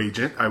voiceover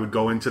agent. I would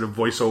go into the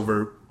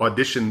voiceover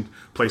audition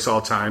place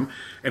all the time,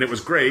 and it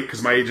was great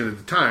because my agent at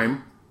the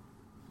time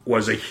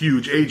was a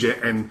huge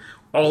agent, and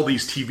all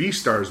these TV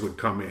stars would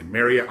come in.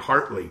 Mariette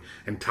Hartley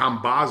and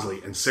Tom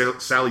Bosley and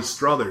Sally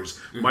Struthers,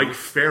 Mike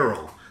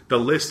Farrell. The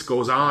list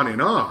goes on.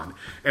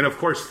 And of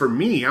course, for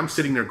me, I'm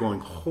sitting there going,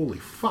 holy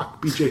fuck,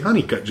 BJ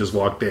Honeycutt just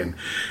walked in.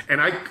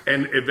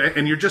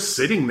 And you're just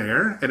sitting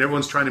there, and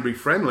everyone's trying to be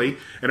friendly.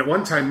 And at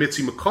one time,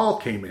 Mitzi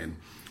McCall came in.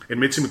 And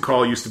Mitzi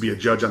McCall used to be a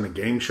judge on the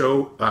game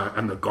show,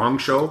 on the Gong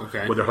Show,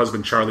 with her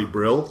husband, Charlie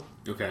Brill.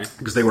 Okay.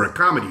 Because they were a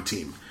comedy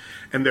team.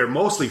 And they're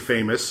mostly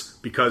famous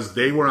because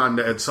they were on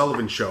the Ed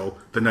Sullivan Show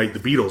the night the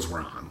Beatles were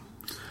on.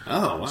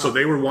 Oh, wow. So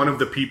they were one of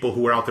the people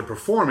who were out there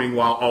performing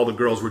while all the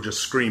girls were just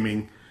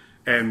screaming.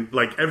 And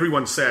like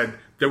everyone said,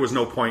 there was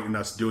no point in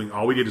us doing.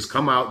 All we did is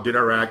come out, did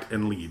our act,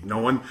 and leave. No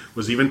one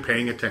was even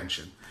paying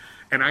attention.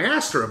 And I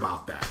asked her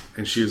about that,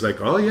 and she was like,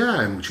 "Oh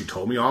yeah," and she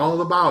told me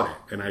all about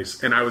it.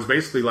 And I was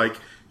basically like,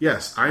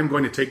 "Yes, I'm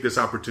going to take this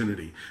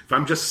opportunity. If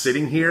I'm just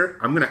sitting here,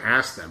 I'm going to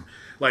ask them."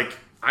 Like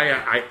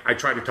I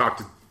tried to talk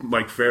to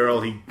Mike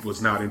Farrell. He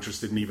was not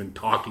interested in even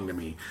talking to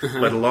me,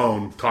 let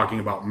alone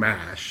talking about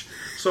MASH.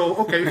 So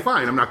okay,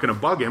 fine. I'm not going to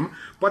bug him.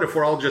 But if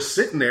we're all just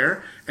sitting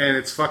there, and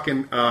it's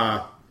fucking.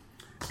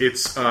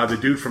 It's the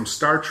dude from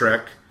Star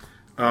Trek,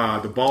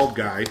 the bald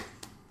guy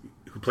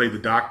who played the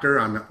Doctor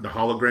on the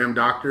hologram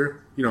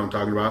Doctor. You know what I'm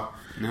talking about?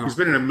 No. He's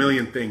been in a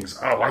million things.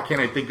 Oh, why can't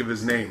I think of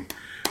his name?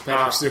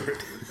 Patrick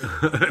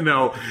Stewart.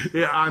 No,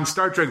 yeah, on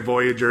Star Trek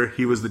Voyager,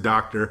 he was the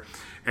Doctor,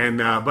 and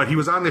but he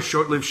was on this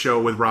short-lived show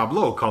with Rob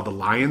Lowe called The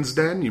Lion's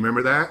Den. You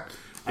remember that?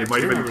 It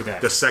might have been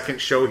the second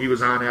show he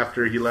was on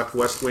after he left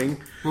West Wing.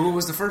 Who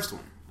was the first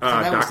one?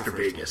 Dr.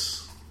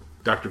 Vegas.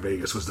 Dr.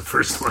 Vegas was the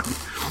first one.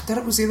 I thought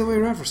it was the other way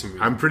around for some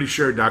reason. I'm pretty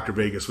sure Dr.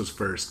 Vegas was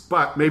first,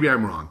 but maybe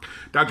I'm wrong.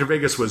 Dr.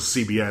 Vegas was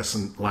CBS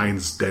and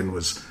Lion's Den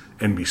was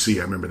NBC.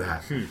 I remember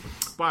that.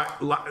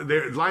 But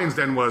Lion's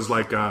Den was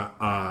like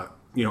a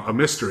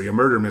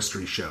murder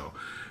mystery show.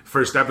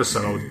 First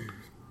episode,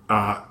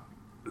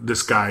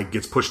 this guy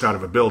gets pushed out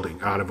of a building,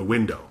 out of a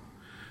window.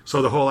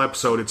 So the whole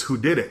episode, it's who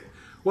did it.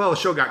 Well, the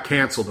show got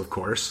canceled, of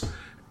course,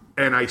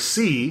 and I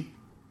see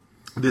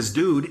this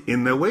dude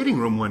in the waiting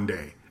room one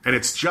day. And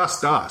it's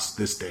just us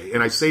this day.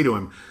 And I say to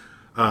him,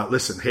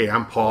 listen, hey,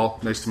 I'm Paul.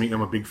 Nice to meet you.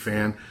 I'm a big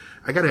fan.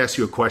 I got to ask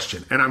you a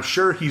question. And I'm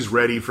sure he's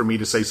ready for me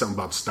to say something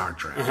about Star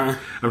Trek.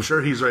 I'm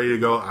sure he's ready to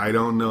go, I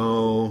don't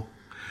know.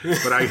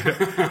 But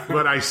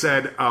I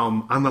said,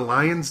 on the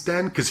Lion's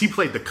Den, because he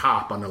played the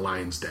cop on the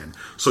Lion's Den.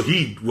 So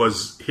he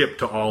was hip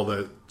to all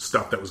the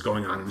stuff that was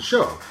going on in the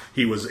show.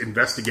 He was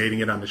investigating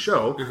it on the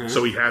show,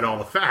 so he had all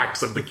the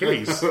facts of the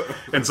case.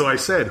 And so I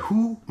said,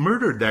 who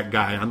murdered that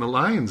guy on the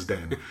Lion's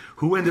Den?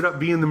 Who ended up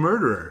being the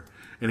murderer?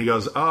 And he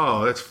goes,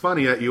 oh, that's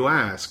funny that you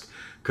ask,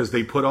 because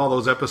they put all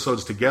those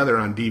episodes together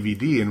on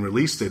DVD and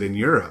released it in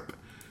Europe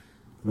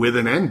with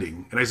an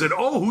ending. And I said,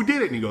 oh, who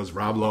did it? And he goes,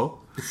 Rob Lowe.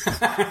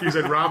 He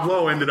said Rob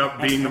Lowe ended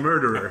up being the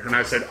murderer. And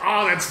I said,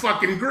 oh, that's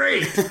fucking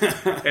great.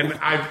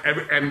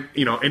 And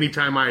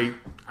anytime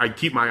I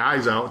keep my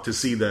eyes out to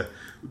see the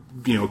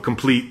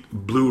complete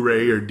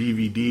Blu-ray or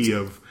DVD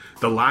of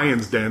the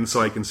Lion's Den so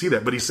I can see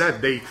that. But he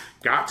said they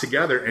got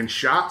together and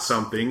shot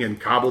something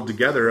and cobbled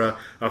together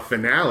a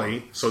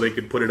finale so they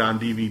could put it on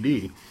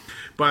DVD.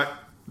 But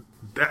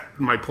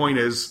my point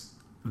is,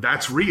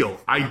 that's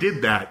real. I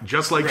did that,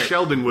 just like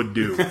Sheldon would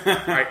do.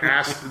 I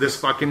asked this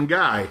fucking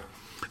guy.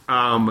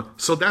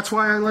 So that's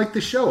why I like the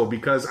show,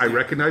 because I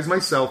recognize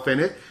myself in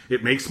it.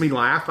 It makes me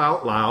laugh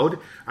out loud.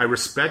 I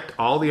respect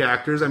all the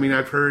actors. I mean,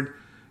 I've heard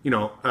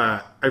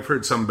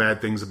some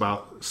bad things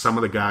about some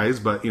of the guys,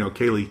 but,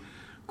 Kaylee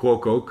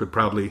Cuoco could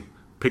probably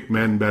pick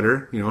men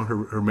better.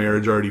 Her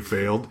marriage already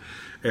failed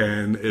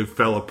and it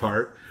fell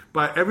apart.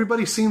 But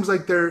everybody seems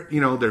like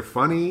they're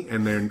funny,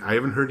 and I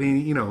haven't heard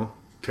any,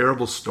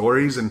 terrible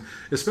stories, and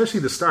especially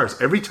the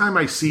stars. Every time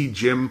I see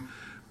Jim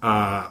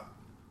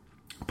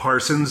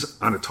Parsons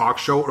on a talk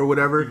show or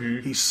whatever,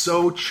 he's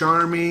so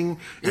charming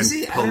and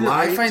polite. I don't know,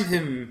 I find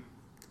him...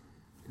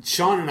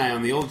 Sean and I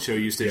on the old show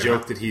used to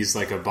joke that he's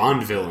like a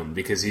Bond villain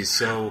because he's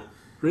so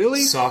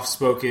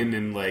soft-spoken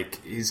and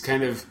he's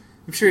kind of...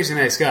 I'm sure he's a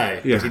nice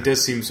guy, but he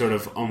does seem sort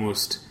of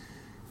almost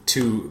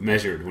too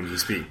measured when he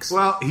speaks.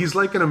 Well, he's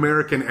like an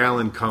American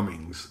Alan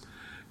Cummings.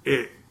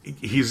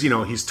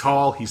 He's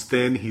tall, he's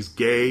thin, he's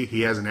gay,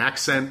 he has an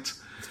accent,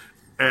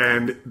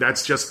 and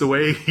that's just the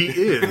way he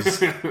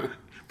is.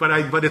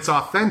 But it's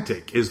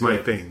authentic, is my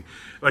thing.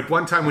 Like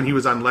one time when he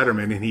was on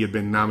Letterman and he had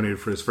been nominated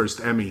for his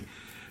first Emmy,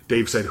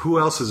 Dave said, "Who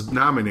else is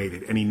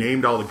nominated?" And he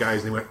named all the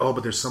guys, and they went, "Oh,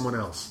 but there's someone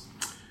else.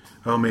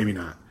 Oh, maybe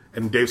not."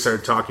 And Dave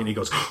started talking, and he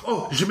goes,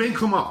 "Oh, Jermaine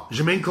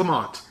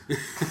Clement."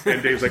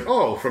 And Dave's like,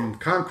 "Oh, from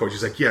Concord."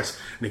 He's like, "Yes."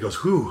 And he goes,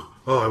 "Who?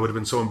 Oh, I would have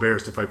been so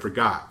embarrassed if I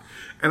forgot."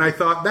 And I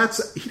thought,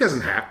 he doesn't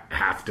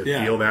have to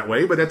feel that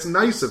way, but it's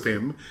nice of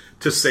him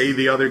to say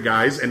the other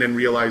guys and then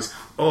realize,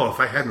 oh, if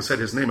I hadn't said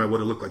his name, I would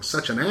have looked like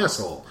such an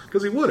asshole.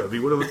 Because he would have. He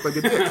would have looked like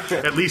a dick.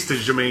 At least to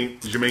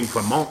Jermaine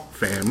Clement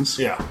fans.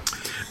 Yeah.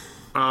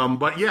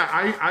 But yeah,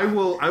 I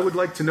would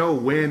like to know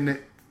when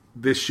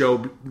this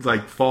show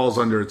falls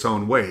under its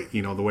own weight.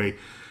 The way,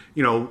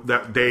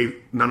 that day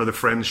none of the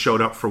friends showed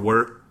up for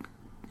work.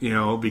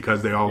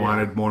 Because they all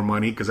wanted more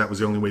money because that was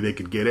the only way they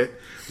could get it.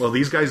 Well,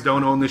 these guys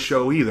don't own the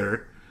show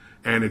either,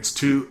 and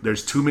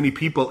there's too many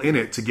people in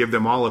it to give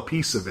them all a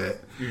piece of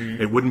it.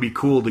 Mm-hmm. It wouldn't be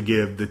cool to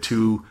give the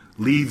two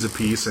leads a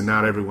piece and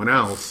not everyone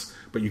else,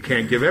 but you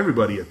can't give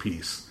everybody a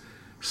piece.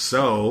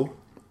 So,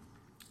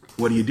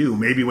 what do?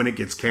 Maybe when it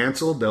gets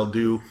canceled, they'll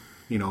do,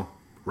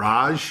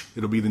 Raj.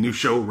 It'll be the new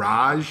show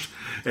Raj,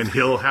 and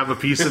he'll have a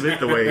piece of it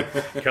the way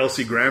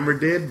Kelsey Grammer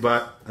did.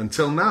 But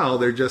until now,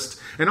 they're just...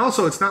 And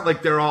also, it's not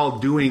like they're all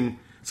doing...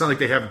 It's not like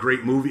they have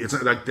great movies. It's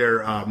not like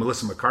they're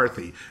Melissa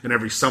McCarthy, and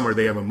every summer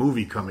they have a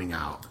movie coming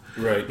out.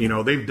 Right.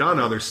 They've done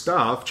other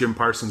stuff. Jim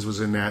Parsons was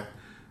in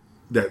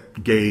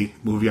that gay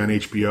movie on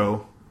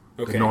HBO,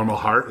 The Normal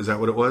Heart. Is that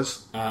what it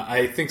was?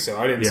 I think so.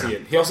 I didn't see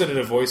it. He also did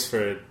a voice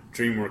for a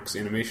DreamWorks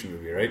animation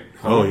movie, right?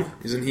 Home? Oh,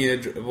 isn't he a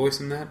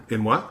voice in that?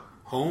 In what?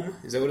 Home?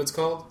 Is that what it's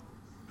called?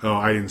 Oh,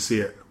 I didn't see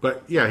it.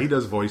 But yeah, he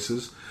does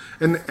voices.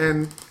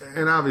 And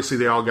obviously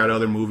they all got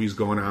other movies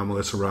going on,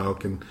 Melissa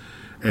Rauch and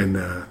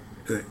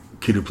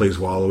kid who plays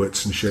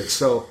Wallowitz and shit.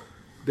 So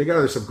they got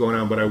other stuff going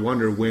on, but I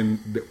wonder when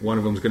one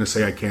of them's going to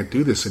say, I can't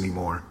do this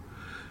anymore.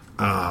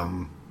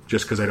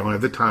 Just because I don't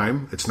have the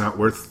time. It's not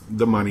worth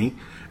the money.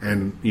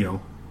 And,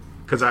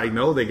 because I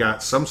know they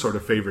got some sort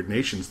of favored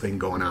nations thing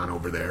going on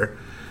over there.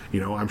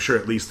 I'm sure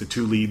at least the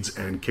two leads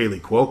and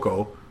Kaylee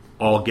Cuoco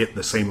all get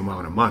the same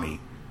amount of money.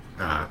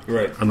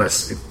 Right.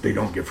 Unless they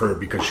don't give her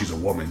because she's a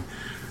woman,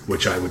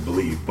 which I would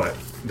believe. But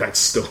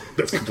that's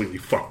completely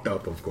fucked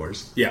up, of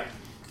course. Yeah.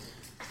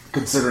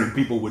 Considering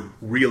people would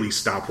really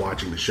stop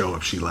watching the show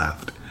if she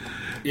left.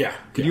 Yeah.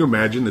 Can you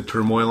imagine the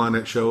turmoil on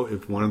that show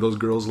if one of those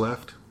girls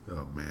left?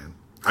 Oh, man.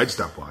 I'd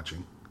stop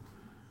watching.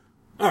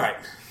 All right.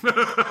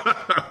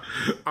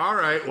 All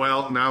right.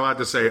 Well, not a lot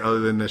to say other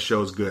than this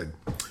show's good.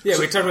 Yeah,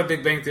 we talked about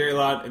Big Bang Theory a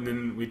lot, and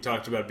then we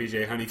talked about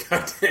BJ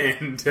Honeycutt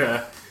and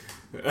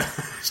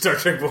Star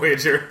Trek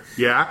Voyager.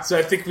 Yeah. So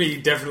I think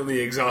we definitely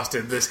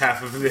exhausted this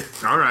half of it.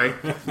 All right.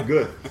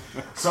 Good.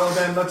 So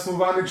then let's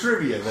move on to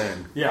trivia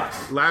then. Yeah.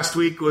 Last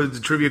week the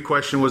trivia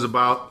question was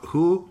about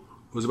who?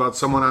 It was about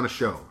someone on a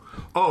show.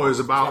 Oh, it was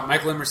about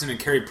Michael Emerson and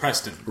Carrie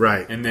Preston.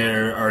 Right. And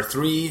there are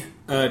 3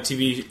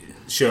 TV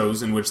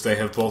shows in which they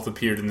have both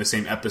appeared in the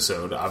same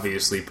episode.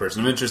 Obviously,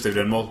 Person of Interest, they've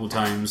done multiple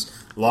times.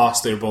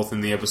 Lost, they're both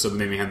in the episode The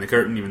Man Behind the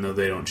Curtain, even though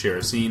they don't share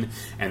a scene.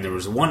 And there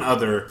was one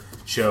other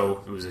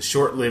show. It was a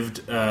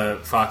short-lived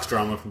Fox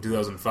drama from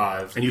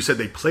 2005. And you said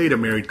they played a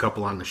married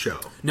couple on the show.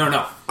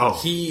 No.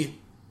 Oh.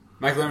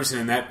 Michael Emerson,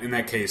 in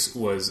that case,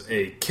 was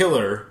a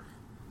killer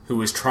who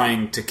was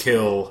trying to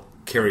kill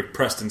Carrie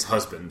Preston's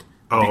husband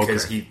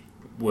because he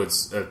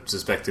was a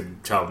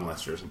suspected child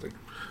molester or something.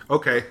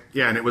 Okay.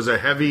 Yeah, and it was a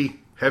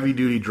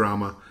heavy-duty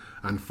drama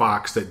on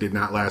Fox that did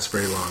not last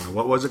very long. And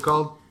what was it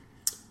called?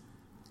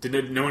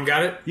 No one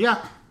got it?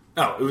 Yeah.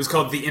 Oh, it was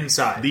called The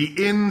Inside. The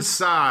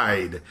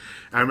Inside.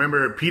 I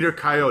remember Peter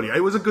Coyote.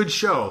 It was a good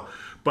show,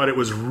 but it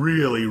was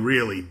really,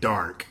 really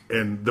dark.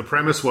 And the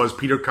premise was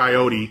Peter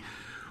Coyote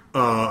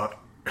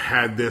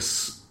had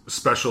this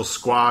special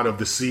squad of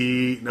the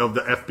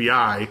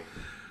FBI,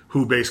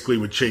 who basically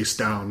would chase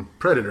down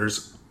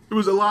predators. It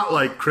was a lot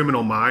like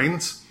Criminal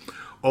Minds,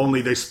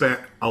 only they spent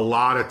a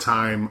lot of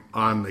time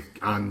on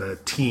the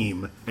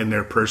team and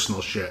their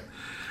personal shit,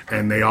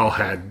 and they all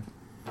had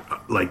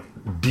like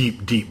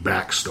deep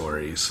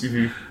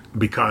backstories.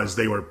 Because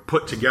they were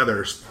put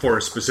together for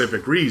a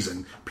specific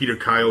reason. Peter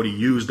Coyote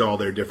used all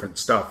their different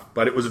stuff.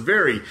 But it was a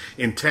very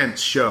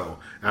intense show.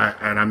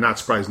 And I'm not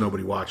surprised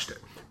nobody watched it.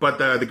 But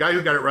the guy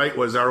who got it right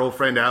was our old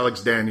friend Alex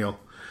Daniel.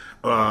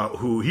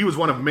 Who he was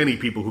one of many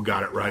people who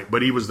got it right.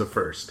 But he was the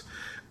first.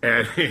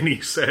 And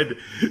he said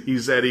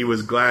he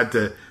was glad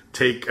to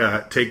take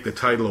the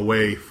title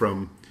away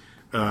from...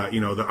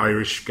 the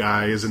Irish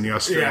guys and the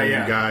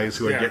Australian guys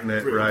who are getting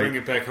it right. Bring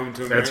it back home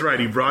to America. That's right.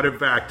 He brought it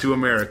back to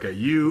America,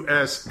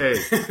 USA.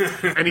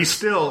 And he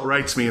still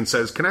writes me and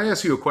says, "Can I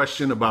ask you a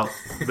question about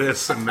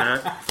this and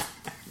that?"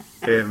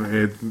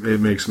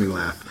 It makes me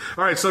laugh.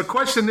 All right, so the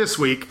question this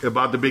week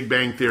about the Big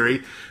Bang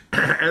Theory.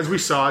 As we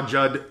saw,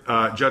 Judd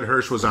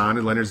Hirsch was on,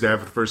 and Leonard's dad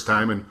for the first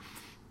time, and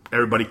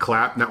everybody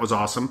clapped, and that was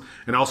awesome.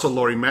 And also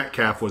Laurie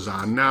Metcalf was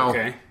on. Now,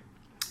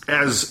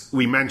 as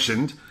we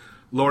mentioned...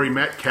 Laurie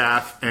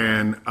Metcalf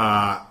and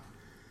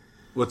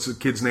what's the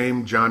kid's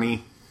name?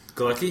 Johnny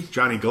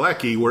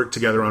Galecki worked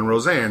together on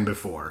Roseanne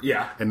before.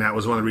 Yeah. And that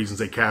was one of the reasons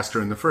they cast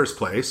her in the first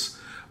place.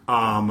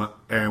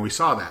 And we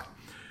saw that.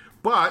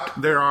 But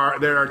there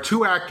are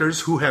two actors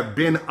who have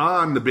been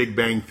on The Big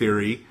Bang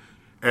Theory,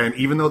 and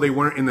even though they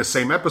weren't in the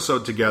same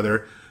episode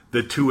together,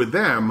 the two of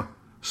them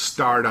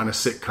starred on a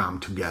sitcom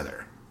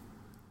together.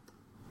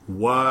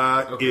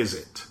 What is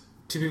it?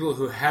 Two people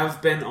who have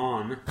been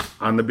on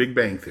The Big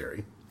Bang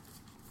Theory.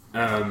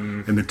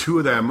 And the two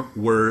of them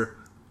were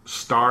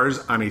stars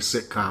on a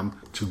sitcom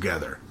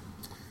together.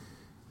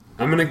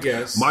 I'm going to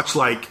guess. Much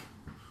like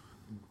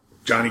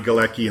Johnny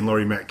Galecki and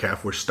Laurie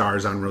Metcalf were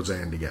stars on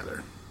Roseanne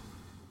together.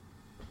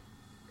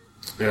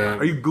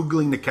 Are you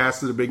Googling the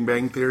cast of The Big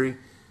Bang Theory?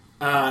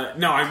 No,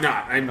 I'm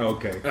not.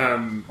 Okay.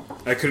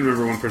 I couldn't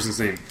remember one person's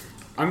name.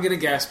 I'm going to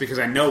guess because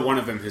I know one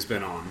of them has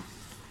been on.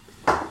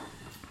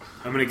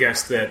 I'm going to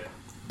guess that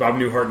Bob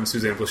Newhart and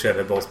Suzanne Pleshette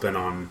have both been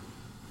on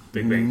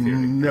Big Bang Theory.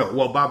 No,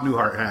 well, Bob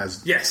Newhart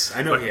has. Yes,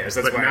 I know he has.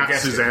 That's but why not I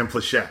guessed Suzanne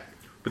Pleshette.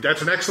 But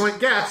that's an excellent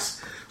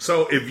guess.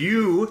 So if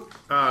you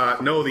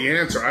know the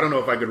answer, I don't know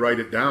if I could write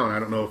it down. I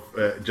don't know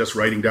if just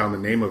writing down the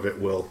name of it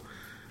will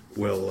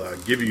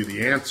give you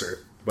the answer,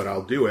 but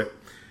I'll do it.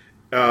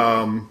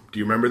 Do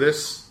you remember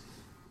this?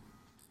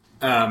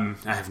 I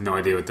have no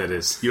idea what that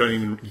is.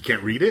 You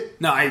can't read it?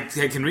 No, I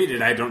can read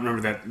it. I don't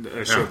remember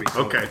that show being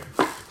called. Okay.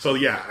 So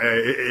yeah,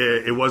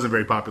 it wasn't a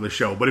very popular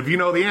show. But if you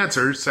know the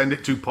answer, send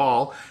it to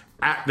Paul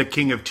at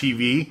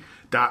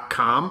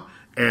thekingofTV.com,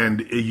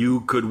 and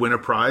you could win a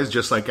prize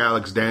just like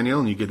Alex Daniel,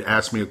 and you could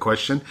ask me a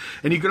question.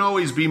 And you can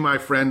always be my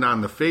friend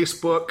on the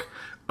Facebook,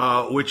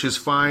 which is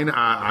fine.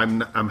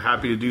 I'm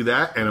happy to do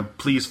that. And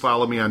please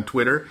follow me on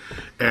Twitter.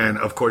 And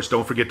of course,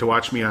 don't forget to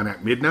watch me on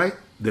At Midnight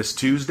this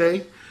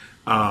Tuesday.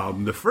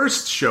 The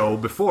first show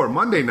before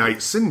Monday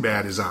night,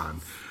 Sinbad is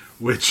on,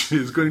 which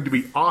is going to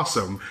be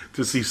awesome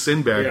to see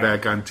Sinbad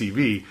back on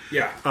TV.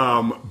 Yeah.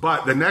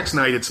 But the next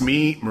night, it's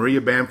me, Maria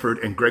Bamford,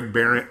 and Greg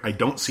Barrett. I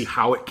don't see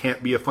how it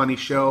can't be a funny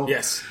show.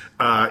 Yes.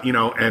 If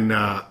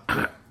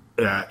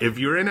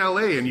you're in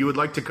LA and you would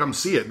like to come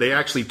see it, they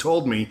actually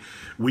told me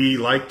we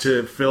like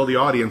to fill the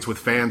audience with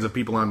fans of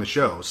people on the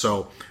show.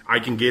 So I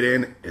can get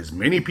in as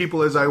many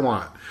people as I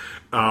want.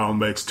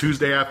 It's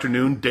Tuesday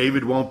afternoon.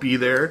 David won't be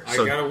there.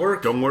 So I gotta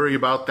work. Don't worry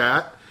about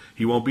that.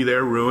 He won't be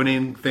there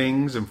ruining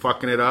things and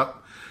fucking it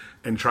up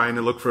and trying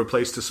to look for a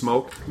place to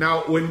smoke.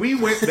 Now, when we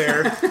went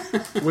there,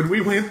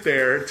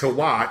 to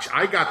watch,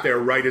 I got there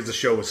right as the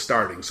show was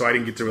starting, so I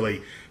didn't get to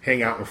really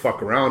hang out and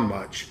fuck around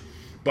much.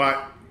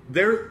 But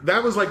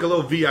that was like a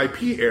little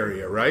VIP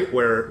area, right?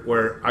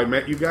 Where I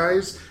met you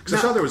guys? Because I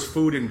saw there was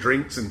food and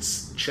drinks and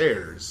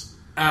chairs.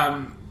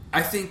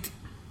 I think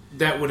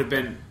that would have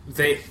been...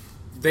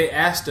 They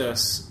asked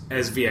us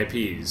as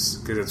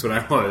VIPs, because that's what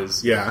I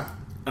was. Yeah.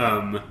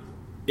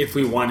 If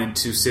we wanted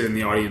to sit in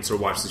the audience or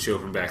watch the show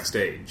from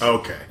backstage.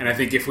 Okay. And I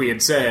think if we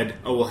had said,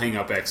 we'll hang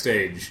out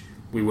backstage,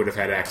 we would have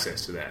had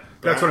access to that.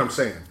 That's what I'm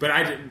saying. But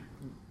I didn't...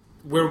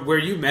 Where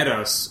you met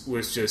us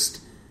was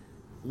just...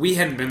 We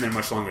hadn't been there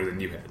much longer than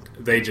you had.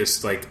 They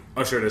just,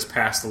 ushered us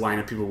past the line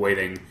of people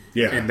waiting.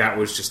 Yeah. And that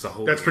was just the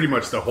whole... That's pretty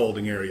much the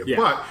holding area.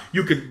 Yeah.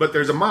 But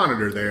there's a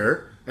monitor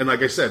there, and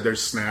like I said,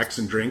 there's snacks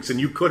and drinks, and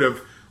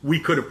we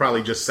could have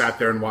probably just sat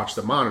there and watched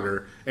the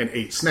monitor and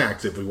ate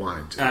snacks if we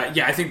wanted to.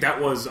 Yeah, I think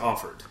that was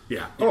offered.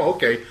 Yeah. Oh,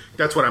 okay.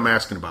 That's what I'm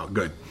asking about.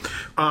 Good.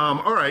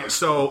 All right.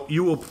 So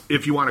you will,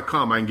 if you want to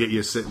come, I can get you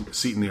a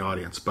seat in the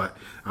audience, but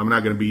I'm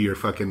not going to be your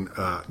fucking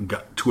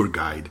tour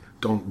guide.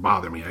 Don't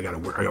bother me. I got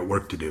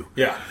work to do.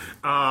 Yeah.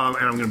 And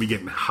I'm going to be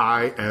getting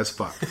high as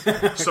fuck.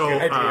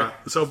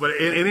 So, but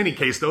in any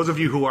case, those of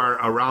you who are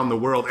around the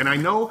world, and I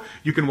know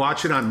you can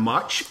watch it on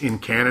Much in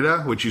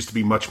Canada, which used to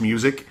be Much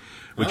Music,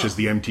 which is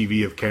the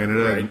MTV of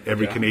Canada, right. And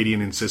every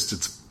Canadian insists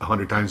it's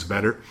 100 times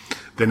better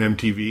than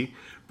MTV.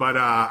 But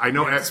I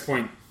know at this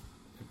point,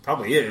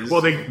 Probably is.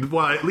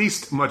 Well, at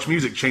least Much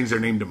Music changed their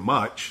name to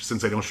Much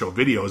since they don't show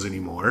videos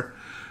anymore.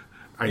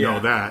 I know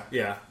that.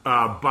 Yeah.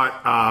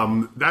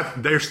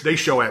 But they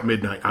show at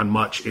midnight on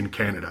Much in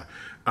Canada.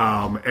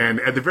 And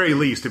at the very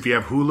least, if you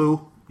have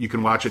Hulu, you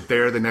can watch it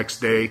there the next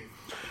day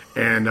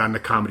and on the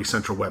Comedy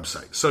Central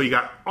website. So you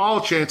got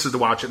all chances to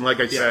watch it. And like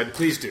I said,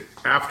 please do.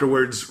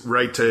 Afterwards,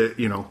 write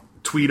to,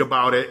 tweet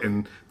about it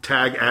and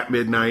tag at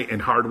midnight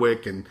and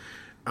Hardwick and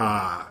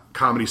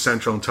Comedy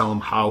Central and tell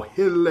them how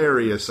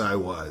hilarious I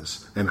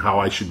was and how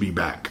I should be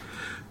back.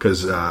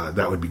 Because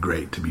that would be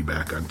great to be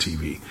back on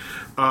TV.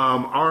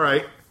 All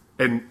right.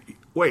 And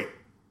wait,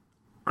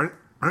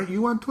 aren't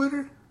you on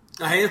Twitter?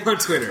 I am on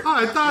Twitter. Oh,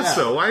 I thought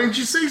so. Why didn't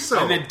you say so?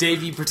 I'm at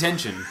Davey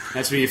Pretension.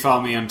 That's where you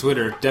follow me on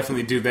Twitter.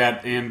 Definitely do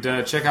that. And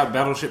check out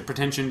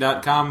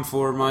BattleshipPretension.com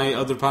for my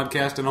other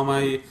podcast and all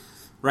my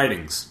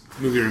writings,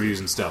 movie reviews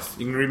and stuff.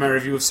 You can read my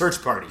review of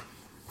Search Party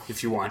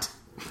if you want.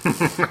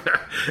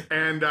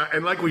 And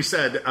like we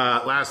said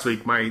last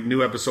week, my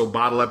new episode,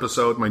 Bottle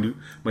Episode, my new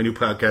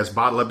podcast,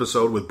 Bottle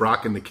Episode with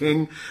Brock and the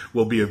King,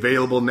 will be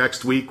available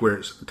next week.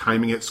 We're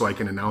timing it so I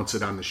can announce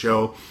it on the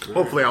show.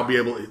 Hopefully, I'll be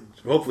able.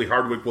 Hopefully,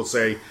 Hardwick will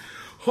say,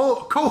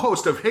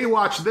 co-host of Hey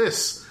Watch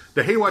This,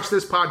 the Hey Watch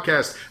This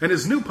podcast, and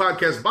his new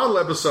podcast, Bottle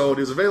Episode,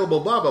 is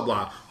available. Blah blah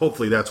blah.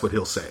 Hopefully, that's what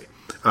he'll say.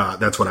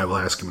 That's what I will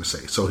ask him to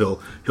say. So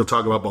he'll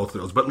talk about both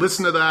of those. But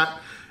listen to that.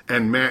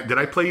 And Matt, did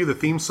I play you the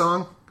theme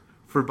song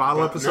for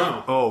Bottle Episode?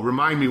 No. Oh,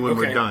 remind me when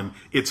we're done.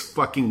 It's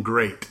fucking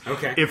great.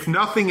 Okay. If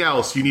nothing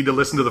else, you need to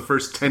listen to the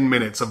first 10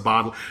 minutes of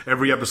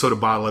every episode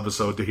of Bottle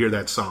Episode to hear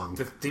that song.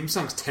 The theme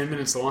song's 10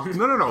 minutes long?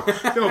 No,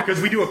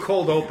 because we do a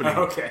cold opening.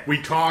 Okay.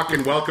 We talk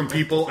and welcome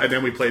people, and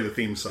then we play the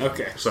theme song.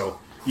 Okay. So,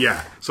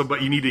 yeah.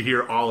 But you need to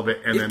hear all of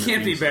it. And then it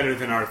can't be better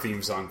than our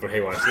theme song, but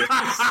hey, watch this.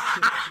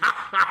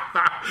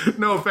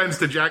 No offense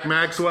to Jack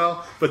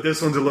Maxwell, but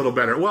this one's a little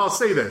better. Well, I'll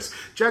say this.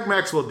 Jack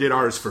Maxwell did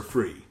ours for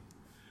free.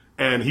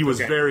 And he was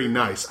very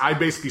nice. I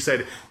basically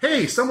said,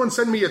 hey, someone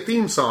send me a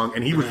theme song.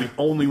 And he was the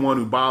only one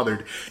who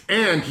bothered.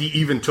 And he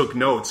even took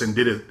notes and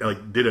did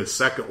a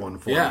second one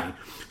for me.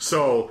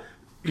 So,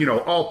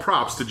 all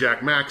props to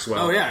Jack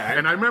Maxwell. Oh, yeah.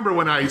 And I remember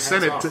when I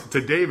sent it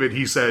to David,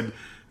 he said,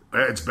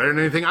 it's better than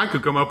anything I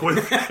could come up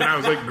with. And I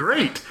was like,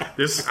 great.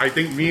 I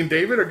think me and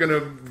David are going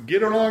to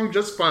get along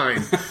just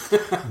fine.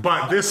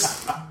 But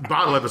this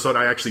Bottle Episode,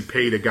 I actually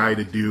paid a guy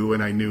to do,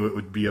 and I knew it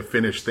would be a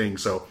finished thing.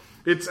 So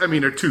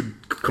they're two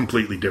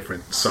completely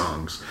different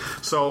songs.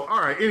 So,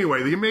 all right.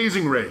 Anyway, The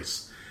Amazing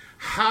Race.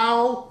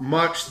 How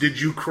much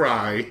did you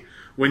cry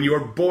when your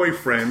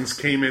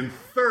boyfriends came in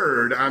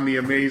third on The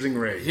Amazing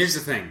Race? Here's the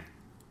thing.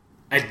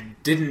 I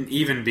didn't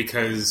even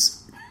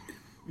because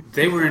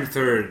they were in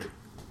third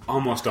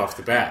almost off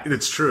the bat.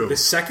 It's true. The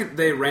second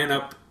they ran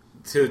up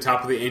to the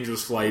top of the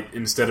Angels flight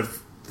instead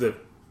of the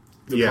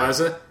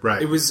plaza,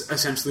 right. It was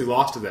essentially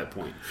lost at that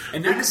point.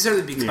 And not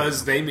necessarily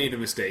because they made a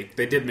mistake.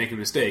 They did make a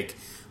mistake.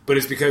 But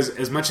it's because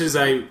as much as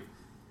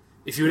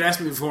if you had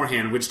asked me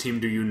beforehand which team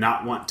do you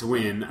not want to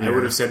win, I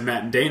would have said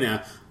Matt and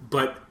Dana,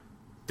 but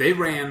they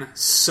ran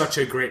such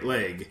a great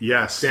leg.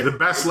 Yes, the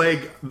best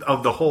leg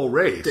of the whole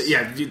race.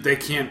 They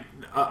can't,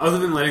 other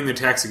than letting their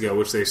taxi go,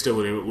 which they still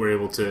were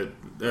able to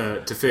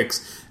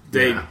fix,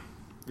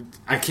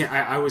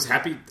 I was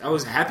happy. I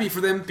was happy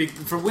for them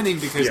for winning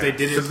because they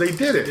did it. Because they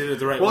did it. Did it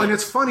the right way. Well, and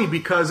it's funny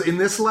because in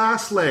this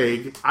last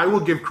leg, I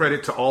will give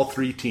credit to all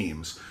three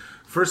teams.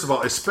 First of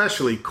all,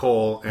 especially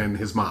Cole and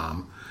his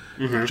mom,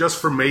 just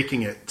for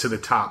making it to the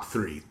top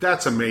three.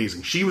 That's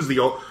amazing. She was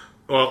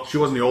she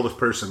wasn't the oldest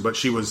person, but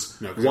she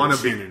was one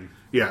of the.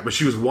 Yeah, but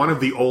she was one of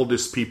the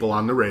oldest people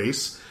on the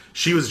race.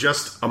 She was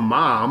just a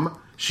mom.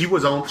 She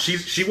wasn't a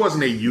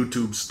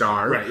YouTube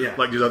star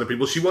like these other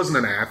people. She wasn't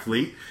an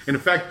athlete. And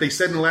in fact, they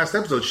said in the last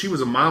episode she was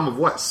a mom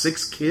of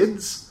 6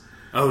 kids?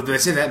 Oh, did I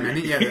say that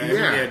many?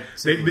 Yeah.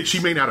 She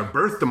may not have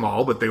birthed them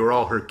all, but they were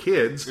all her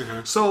kids.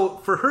 So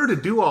for her to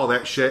do all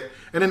that shit,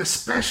 and then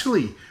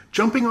especially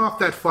jumping off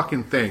that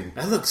fucking thing.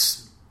 That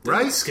looks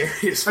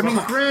scary as fuck. I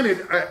mean,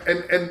 granted,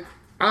 and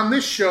on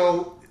this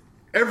show,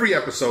 every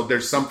episode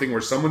there's something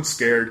where someone's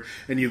scared,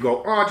 and you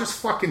go, oh, just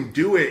fucking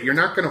do it. You're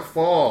not going to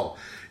fall.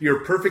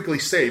 You're perfectly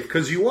safe,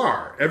 because you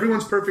are.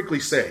 Everyone's perfectly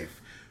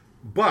safe.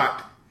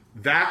 But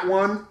that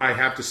one, I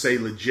have to say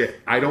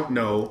legit. I don't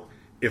know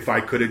if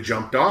I could have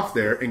jumped off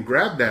there and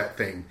grabbed that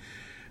thing.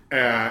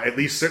 At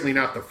least certainly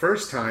not the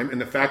first time. And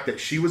the fact that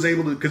she was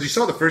able to... Because you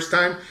saw the first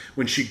time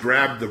when she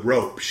grabbed the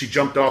rope. She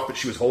jumped off, but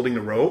she was holding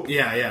the rope.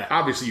 Yeah.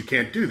 Obviously, you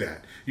can't do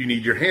that. You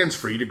need your hands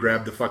free to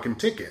grab the fucking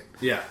ticket.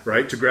 Yeah.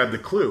 Right? To grab the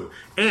clue.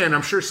 And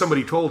I'm sure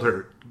somebody told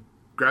her,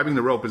 grabbing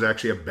the rope is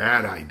actually a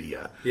bad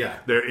idea. Yeah.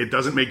 It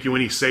doesn't make you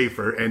any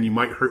safer, and you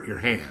might hurt your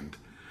hand.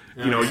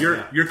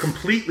 You're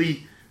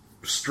completely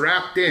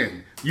strapped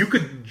in. You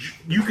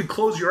could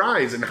close your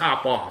eyes and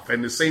hop off,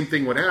 and the same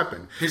thing would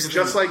happen.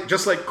 Just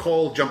like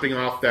Cole jumping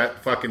off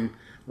that fucking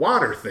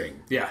water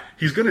thing. Yeah,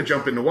 he's going to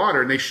jump in the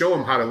water, and they show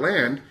him how to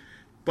land,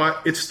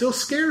 but it's still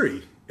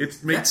scary.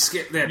 It makes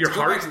your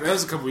heart. That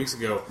was a couple weeks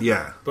ago.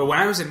 Yeah, but when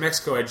I was in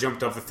Mexico, I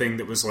jumped off a thing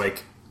that was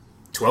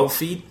 12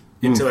 feet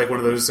into one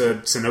of those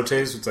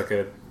cenotes. It's like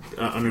a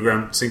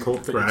underground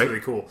sinkhole thing. Right. It's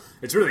really cool.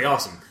 It's really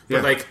awesome.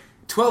 But like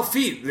 12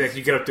 feet, like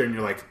you get up there and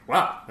you're like,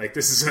 wow, like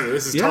this is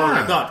taller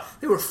than I thought.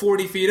 They were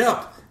 40 feet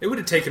up. It would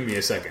have taken me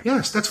a second.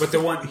 Yes, that's. But the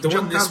one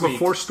this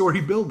week, a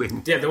 4-story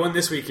building. Yeah, the one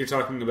this week you're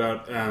talking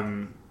about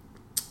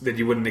that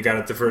you wouldn't have got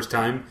it the first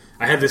time.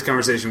 I had this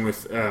conversation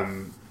with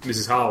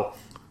Mrs. Howell.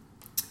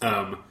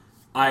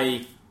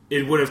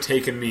 It would have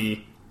taken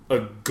me a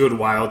good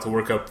while to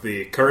work up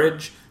the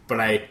courage, but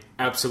I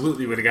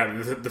absolutely would have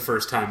gotten it the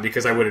first time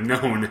because I would have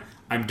known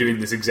I'm doing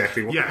this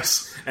exactly once.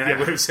 Yes, and I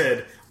would have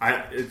said,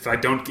 if I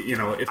don't,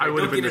 if I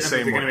don't get it,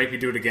 they're going to make me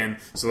do it again.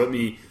 So let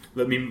me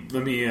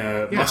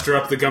muster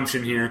up the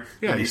gumption here.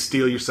 Yeah, you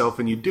steel yourself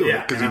and you do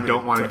it because you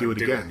don't want to do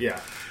it again. Yeah.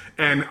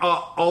 And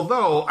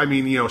although, I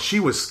mean, she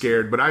was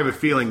scared, but I have a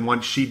feeling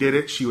once she did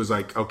it, she was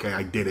like, okay,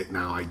 I did it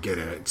now. I get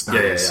it. It's not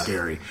as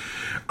scary.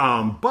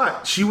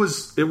 But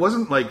it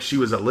wasn't like she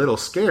was a little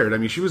scared. I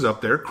mean, she was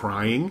up there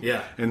crying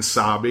and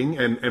sobbing.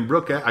 And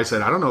Brooke, I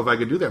said, I don't know if I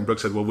could do that. And Brooke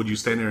said, well, would you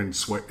stand there and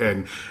swear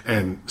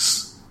and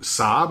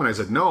sob? And I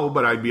said, no,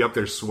 but I'd be up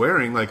there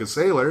swearing like a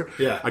sailor.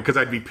 Yeah. Because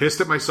I'd be pissed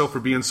at myself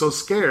for being so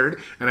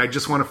scared. And I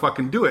just want to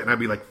fucking do it. And I'd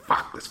be like,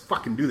 fuck, let's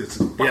fucking do this.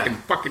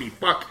 Fuckity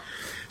fuck.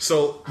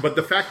 So, but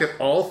the fact that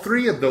all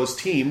three of those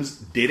teams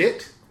did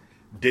it,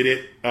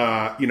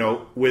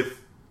 with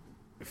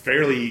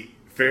fairly,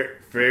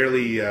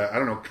 I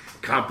don't know,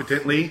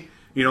 competently.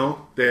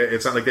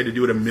 It's not like they had to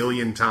do it a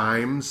million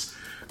times.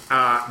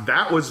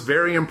 That was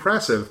very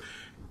impressive.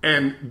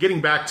 And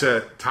getting back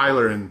to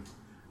Tyler and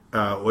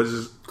what is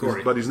his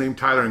buddy's name?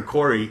 Tyler and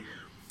Corey.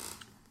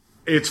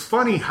 It's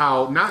funny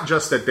how not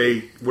just that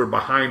they were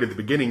behind at the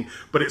beginning,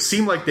 but it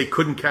seemed like they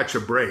couldn't catch a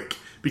break.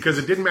 Because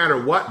it didn't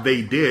matter what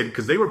they did,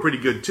 because they were pretty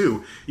good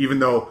too. Even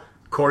though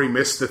Corey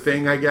missed the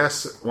thing, I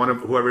guess one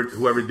of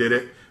whoever did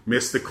it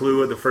missed the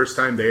clue the first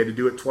time. They had to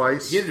do it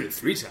twice. He had to do it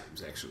 3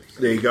 times actually.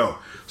 There you go.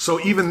 So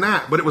even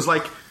that, but it was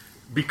like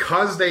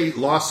because they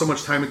lost so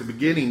much time at the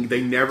beginning,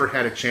 they never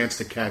had a chance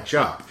to catch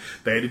up.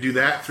 They had to do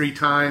that 3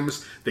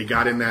 times. They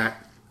got in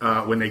that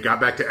when they got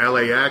back to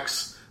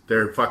LAX.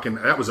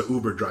 That was an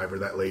Uber driver,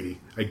 that lady.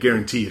 I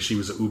guarantee you she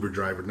was an Uber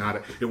driver,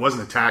 it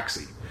wasn't a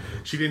taxi.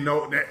 She didn't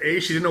know, A,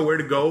 she didn't know where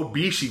to go.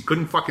 B, she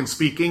couldn't fucking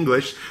speak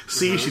English.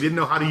 C, she didn't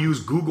know how to use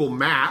Google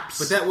Maps.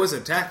 But that was a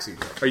taxi,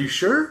 though. Are you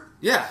sure?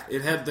 Yeah,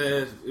 it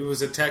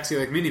was a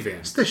taxi-like minivan.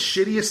 It's the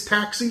shittiest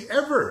taxi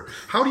ever.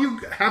 How do you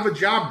have a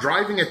job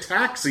driving a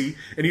taxi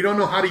and you don't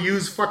know how to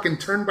use fucking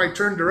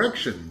turn-by-turn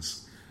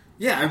directions?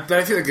 Yeah, but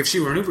I feel like if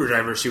she were an Uber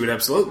driver, she would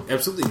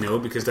absolutely know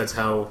because that's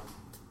how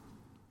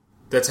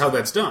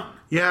that's done.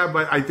 Yeah,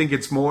 but I think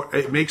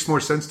it makes more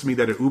sense to me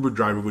that an Uber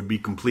driver would be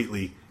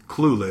completely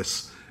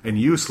clueless and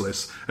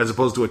useless as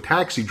opposed to a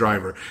taxi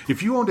driver.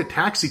 If you owned a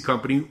taxi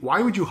company,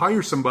 why would you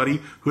hire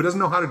somebody who doesn't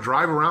know how to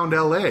drive around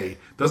LA?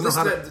 No,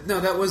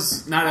 that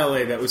was not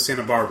LA, that was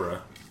Santa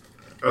Barbara.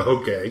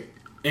 Okay.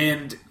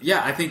 And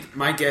yeah, I think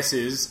my guess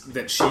is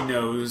that she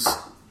knows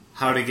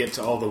how to get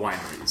to all the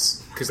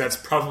wineries. Because that's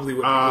probably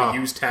what people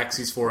use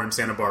taxis for in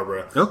Santa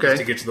Barbara. Okay. Is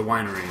to get to the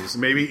wineries.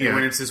 Maybe, and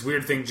when it's this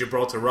weird thing,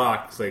 Gibraltar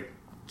Rock, like,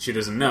 she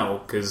doesn't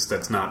know, because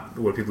that's not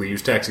what people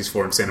use taxis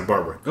for in Santa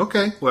Barbara.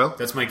 Okay, well.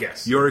 That's my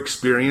guess. Your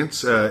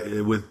experience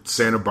with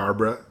Santa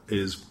Barbara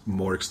is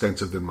more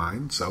extensive than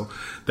mine, so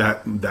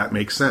that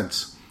makes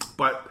sense.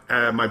 But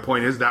my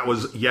point is, that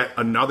was yet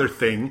another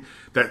thing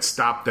that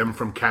stopped them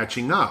from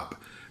catching up.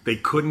 They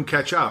couldn't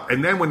catch up.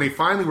 And then when they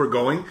finally were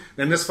going,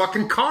 then this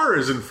fucking car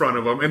is in front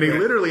of them. And they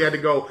literally had to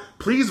go,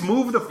 please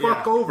move the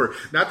fuck over.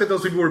 Not that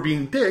those people were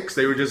being dicks.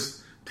 They were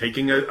just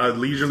taking a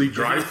leisurely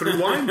drive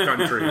through wine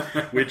country,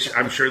 which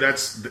I'm sure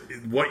that's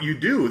what you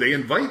do. They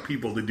invite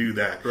people to do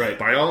that. Right.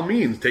 By all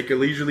means, take a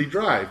leisurely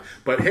drive.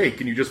 But hey,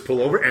 can you just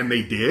pull over? And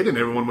they did, and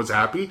everyone was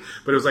happy.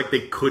 But it was like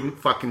they couldn't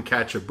fucking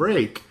catch a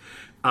break.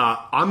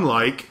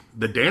 Unlike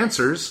the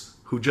dancers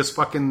who just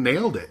fucking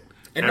nailed it.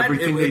 And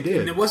everything they did.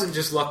 And it wasn't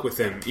just luck with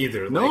them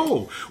either.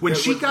 No. When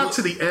she got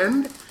to the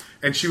end,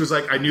 and she was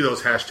like, I knew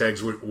those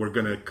hashtags were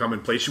going to come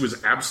in place. She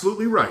was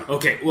absolutely right.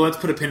 Okay, well, let's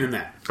put a pin in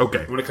that. Okay.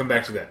 I'm going to come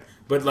back to that.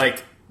 But,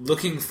 like,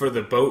 looking for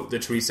the boat, the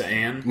Teresa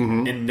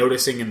Ann, and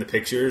noticing in the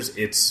pictures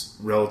its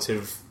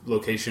relative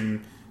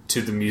location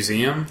to the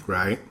museum,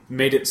 right,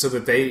 made it so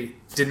that they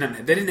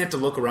didn't have to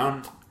look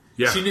around.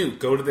 Yeah. She knew,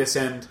 go to this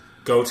end,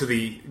 go all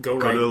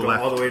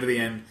the way to the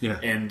end,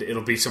 and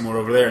it'll be somewhere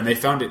over there. And they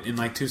found it in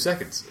like 2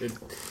 seconds. It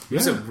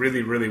was a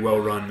really, really well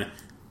run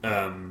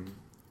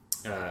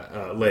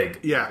leg.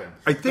 Yeah,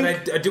 I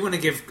think. But I do want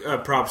to give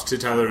props to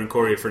Tyler and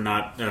Corey for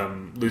not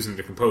losing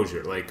their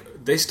composure.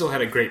 Like, they still had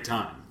a great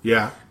time.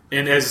 Yeah.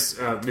 And as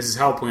Mrs.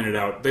 Howell pointed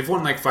out, they've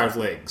won like 5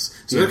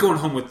 legs. So they're going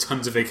home with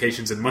tons of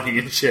vacations and money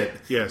and shit.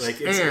 Yes. Like,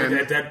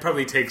 that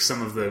probably takes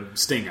some of the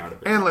sting out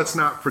of it. And let's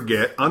not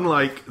forget,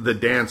 unlike the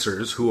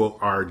dancers, who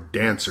are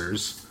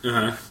dancers,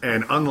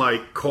 and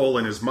unlike Cole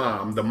and his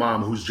mom, the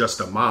mom who's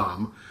just a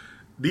mom,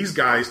 these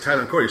guys,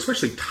 Tyler and Corey,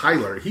 especially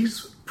Tyler,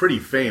 he's pretty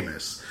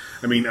famous.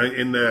 I mean,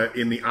 in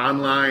the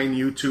online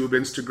YouTube,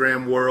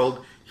 Instagram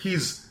world,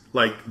 he's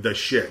like the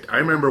shit. I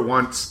remember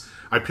once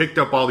I picked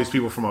up all these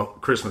people from a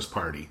Christmas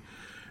party,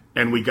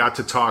 and we got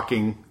to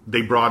talking.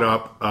 They brought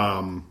up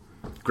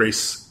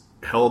Grace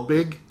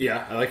Helbig.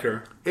 Yeah, I like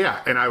her.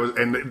 Yeah,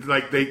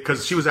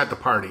 because she was at the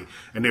party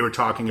and they were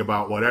talking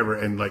about whatever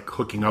and like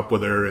hooking up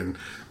with her, and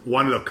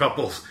one of the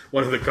couples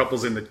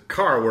in the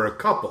car were a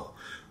couple,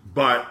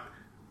 but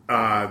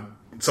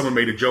someone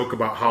made a joke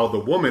about how the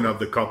woman of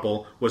the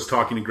couple was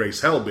talking to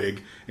Grace Helbig,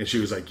 and she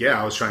was like,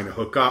 "Yeah, I was trying to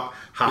hook up.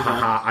 Ha ha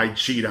ha! I'd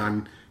cheat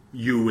on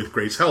you with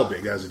Grace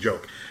Helbig," as a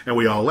joke, and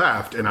we all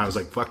laughed, and I was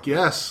like, "Fuck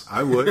yes,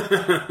 I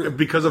would,"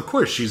 because of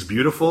course she's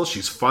beautiful,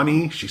 she's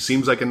funny, she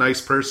seems like a nice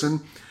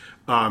person.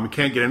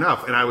 Can't get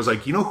enough. And I was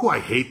like, you know who I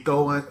hate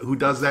though, who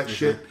does that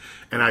shit?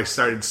 And I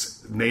started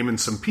naming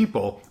some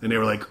people, and they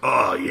were like,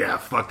 "Oh yeah,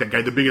 fuck that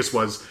guy." The biggest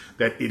was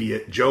that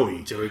idiot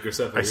Joey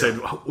Graceffa. I said,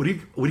 what do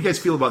you guys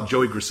feel about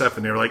Joey Graceffa?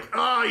 And they were like,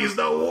 "Oh, he's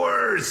the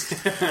worst.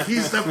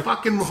 He's the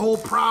fucking whole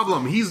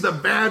problem. He's the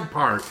bad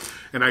part."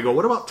 And I go,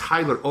 "What about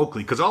Tyler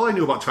Oakley?" Because all I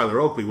knew about Tyler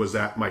Oakley was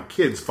that my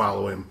kids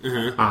follow him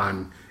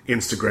on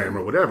Instagram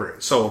or whatever.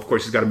 So of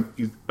course he's got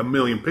a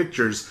million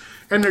pictures,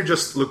 and they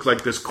just look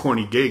like this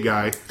corny gay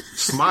guy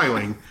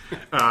smiling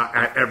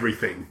at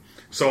everything.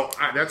 So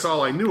that's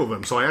all I knew of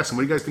him. So I asked him,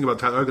 "What do you guys think about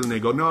Tyler Oakley?" And they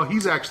go, "No,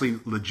 he's actually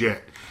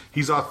legit.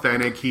 He's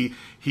authentic.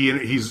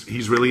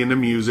 He's really into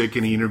music,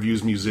 and he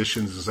interviews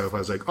musicians and stuff." I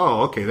was like,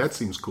 "Oh, okay, that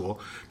seems cool,"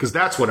 because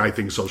that's what I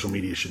think social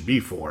media should be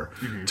for.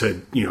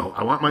 To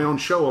I want my own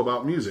show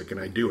about music, and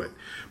I do it.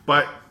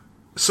 But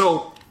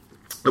so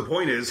the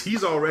point is,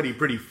 he's already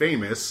pretty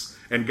famous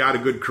and got a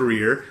good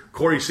career.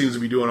 Corey seems to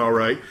be doing all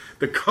right.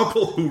 The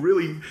people who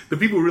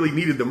really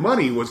needed the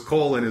money was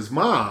Cole and his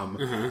mom,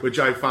 which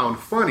I found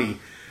funny.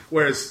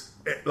 Whereas,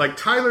 like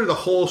Tyler and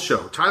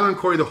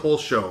Corey the whole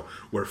show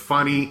were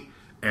funny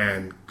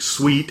and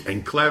sweet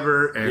and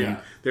clever, and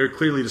they're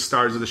clearly the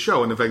stars of the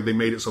show. And the fact they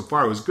made it so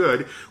far was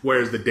good.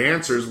 Whereas the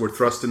dancers were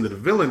thrust into the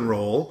villain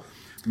role,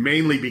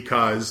 mainly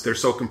because they're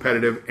so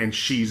competitive, and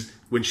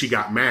when she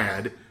got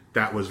mad,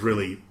 that was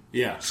really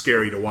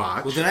scary to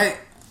watch. Well, did I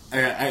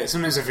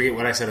sometimes I forget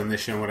what I said on this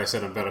show and what I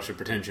said on Battleship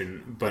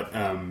Pretension, but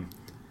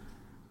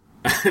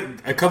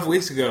a couple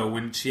weeks ago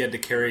when she had to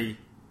carry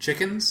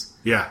chickens,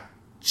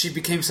 she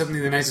became suddenly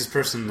the nicest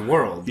person in the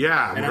world.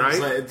 Yeah, and right? I was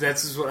like,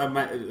 that's what I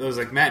was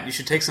like, Matt, you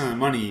should take some of the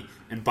money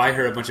and buy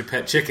her a bunch of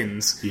pet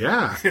chickens.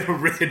 Yeah. It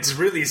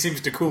really seems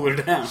to cool her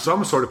down.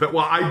 Some sort of pet.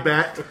 Well, I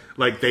bet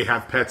like they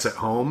have pets at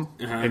home,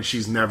 and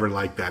she's never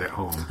like that at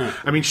home.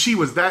 I mean, she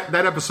was that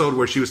episode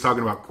where she was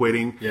talking about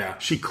quitting. Yeah.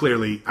 She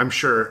clearly, I'm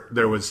sure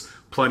there was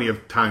plenty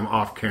of time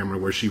off camera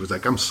where she was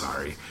like, "I'm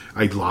sorry,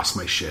 I lost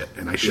my shit,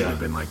 and I shouldn't have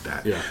been like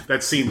that." Yeah.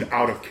 That seemed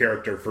out of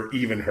character for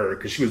even her,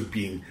 because she was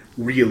being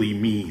really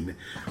mean,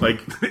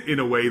 like in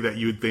a way that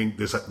you'd think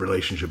this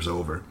relationship's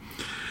over.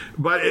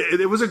 But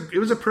it was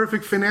a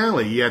perfect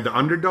finale. You had the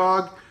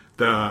underdog,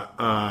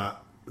 the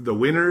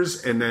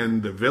winners, and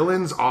then the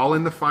villains all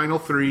in the final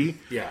three.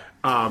 Yeah.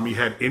 You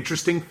had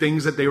interesting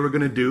things that they were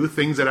going to do,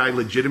 things that I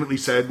legitimately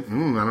said, I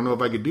don't know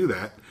if I could do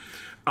that.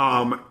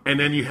 And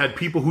then you had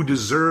people who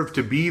deserved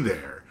to be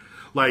there.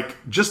 Like,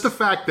 just the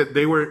fact that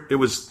it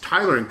was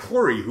Tyler and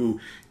Corey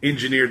who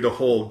engineered the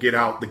whole get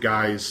out the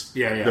guys,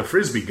 the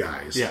Frisbee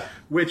guys. Yeah.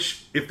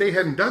 Which, if they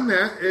hadn't done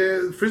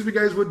that, Frisbee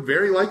guys would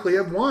very likely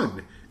have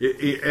won.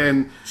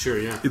 And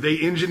they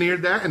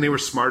engineered that, and they were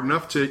smart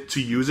enough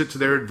to use it to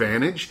their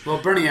advantage.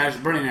 Well, Bernie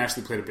and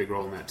Ashley played a big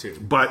role in that too.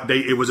 But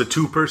it was a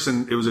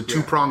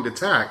two-pronged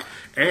attack,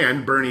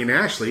 and Bernie and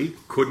Ashley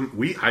couldn't.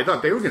 I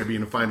thought they were going to be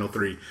in the final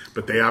three,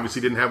 but they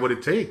obviously didn't have what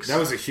it takes. That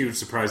was a huge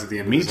surprise at the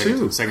end. Me of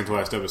the second to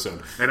last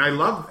episode. And I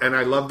love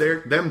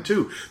them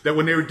too. That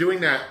when they were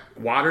doing that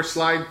water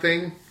slide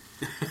thing,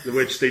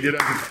 which they did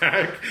on the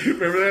back.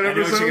 Remember that episode? I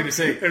know what you're going to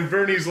say. And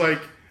Bernie's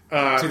like.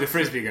 To the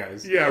Frisbee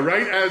guys. Yeah,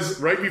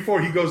 right before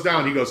he goes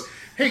down, he goes,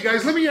 "Hey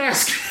guys, let me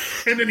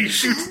ask." And then he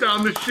shoots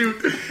down the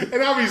chute.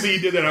 And obviously he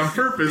did that on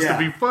purpose to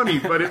be funny,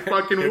 but it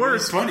fucking worked. It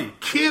was funny.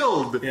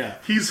 Killed. Yeah.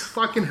 He's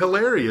fucking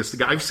hilarious. The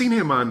guy, I've seen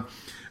him on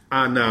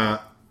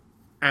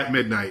At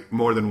Midnight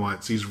more than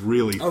once. He's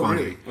really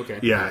funny. Really? Okay.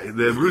 Yeah,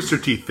 the Rooster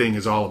Teeth thing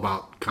is all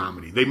about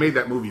comedy. They made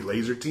that movie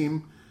Laser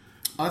Team.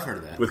 I've heard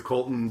of that. With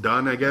Colton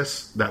Dunn, I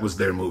guess. That was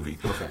their movie.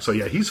 Okay. So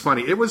yeah, he's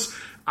funny. It was,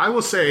 I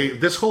will say,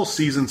 this whole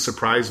season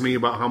surprised me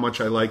about how much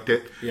I liked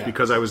it. Yeah.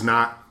 Because I was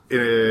not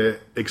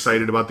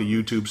excited about the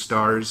YouTube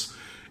stars,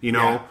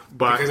 but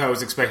because I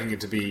was expecting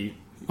it to be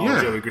all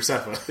Joey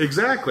Graceffa.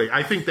 Exactly.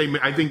 I think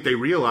they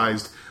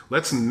realized,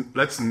 let's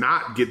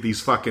not get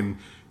these fucking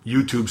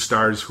YouTube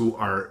stars who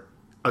are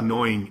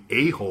annoying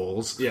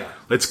a-holes. Yeah.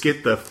 Let's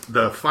get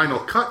the Final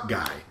Cut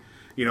guy.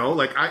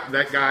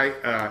 That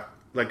guy.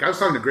 Like, I was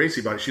talking to Gracie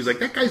about it. She's like,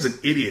 "That guy's an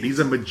idiot. He's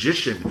a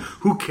magician.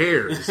 Who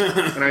cares?"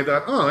 And I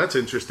thought, oh, that's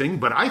interesting.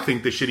 But I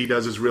think the shit he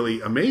does is really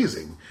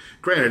amazing.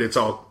 Granted, it's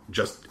all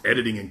just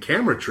editing and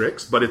camera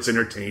tricks, but it's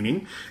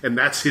entertaining. And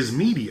that's his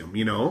medium,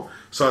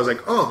 So I was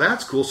like, oh,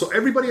 that's cool. So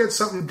everybody had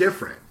something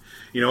different.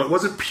 It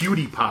wasn't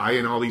PewDiePie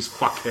and all these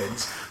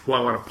fuckheads who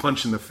I want to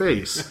punch in the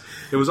face.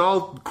 It was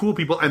all cool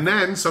people. And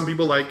then some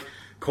people like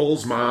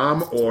Cole's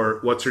mom or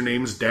what's her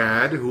name's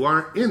dad who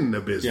aren't in the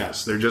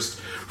business. Yeah. They're just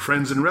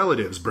friends and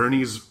relatives.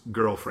 Bernie's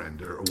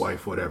girlfriend or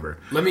wife, whatever.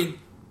 Let me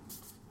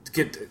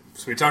get...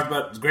 So we talked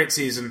about great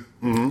season.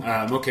 Mm-hmm.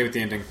 I'm okay with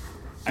the ending.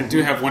 I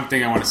do have one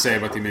thing I want to say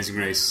about The Amazing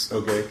Race.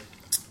 Okay.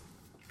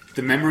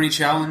 The memory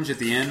challenge at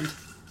the end,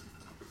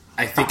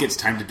 I think it's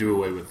time to do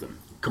away with them.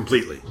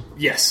 Completely.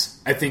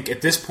 Yes. I think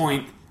at this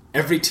point,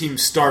 every team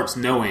starts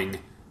knowing,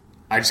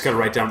 I just got to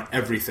write down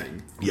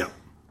everything. Yep.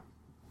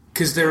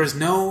 Because there is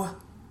no...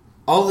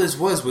 All this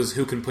was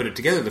who can put it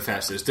together the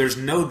fastest. There's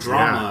no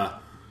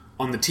drama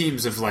on the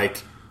teams of,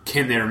 like,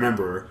 can they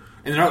remember?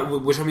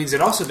 And which means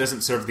it also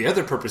doesn't serve the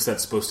other purpose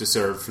that's supposed to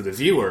serve for the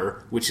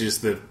viewer, which is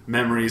the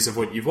memories of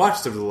what you've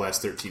watched over the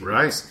last 13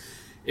 weeks.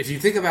 If you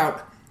think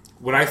about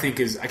what I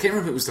think is... I can't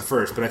remember if it was the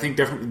first, but I think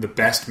definitely the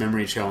best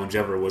memory challenge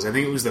ever was... I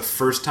think it was the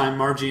first time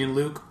Margie and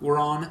Luke were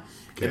on,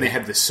 and they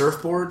had the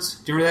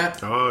surfboards. Do you remember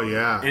that? Oh,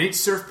 yeah. And each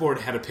surfboard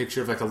had a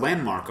picture of, like, a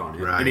landmark on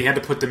it, and he had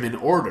to put them in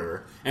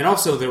order. And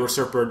also, there were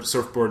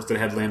surfboards that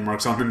had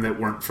landmarks on them that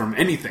weren't from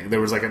anything.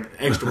 There was, like, an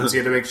extra one, so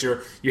you had to make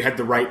sure you had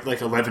the right,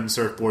 like, 11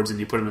 surfboards and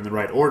you put them in the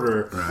right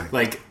order. Right.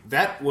 Like,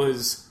 that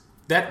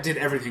did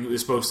everything it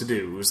was supposed to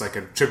do. It was like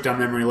a trip down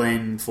memory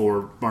lane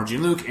for Margie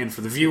and Luke and for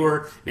the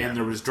viewer, and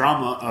there was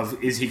drama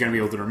of, is he going to be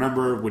able to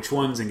remember which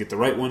ones and get the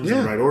right ones in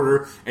the right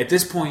order? At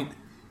this point,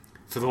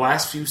 for the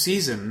last few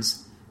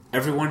seasons...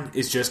 Everyone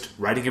is just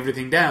writing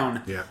everything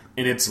down,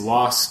 and it's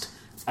lost.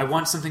 I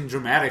want something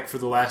dramatic for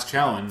the last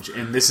challenge,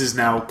 and this is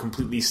now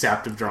completely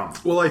sapped of drama.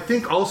 Well, I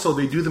think also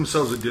they do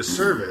themselves a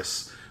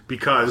disservice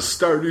because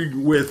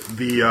starting with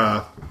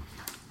the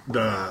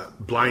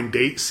blind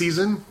date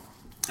season,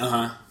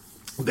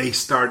 they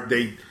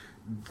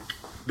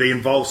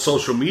involve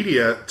social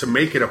media to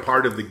make it a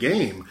part of the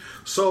game.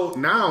 So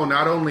now,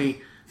 not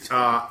only,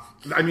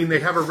 they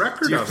have a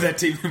record do you of that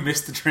team who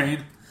missed the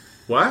train.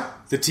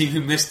 What? The team who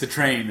missed the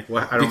train.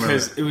 What? I don't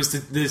because it was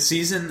the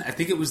season, I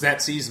think it was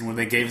that season where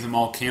they gave them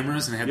all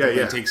cameras and had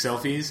them take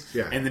selfies.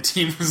 Yeah. And the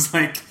team was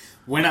like,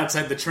 went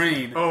outside the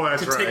train to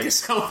take a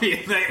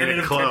selfie and they ended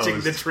up catching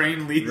the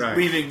train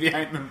leaving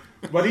behind them.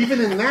 But even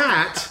in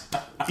that,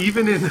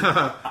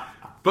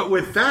 but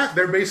with that,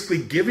 they're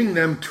basically giving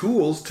them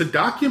tools to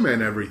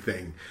document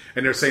everything.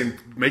 And they're saying,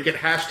 make it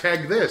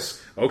hashtag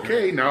this.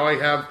 Okay, now I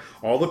have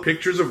all the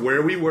pictures of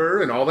where we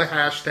were and all the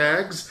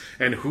hashtags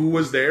and who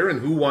was there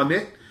and who won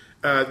it.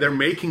 They're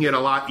making it a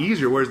lot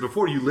easier, whereas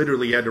before you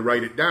literally had to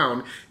write it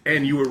down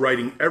and you were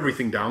writing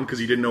everything down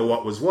because you didn't know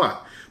what was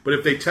what. But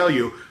if they tell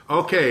you,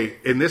 okay,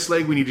 in this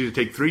leg we need you to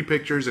take 3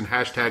 pictures and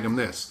hashtag them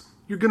this,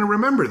 you're going to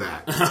remember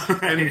that.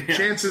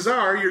 Chances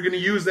are you're going to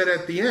use that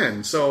at the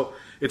end. So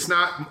it's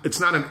not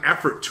an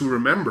effort to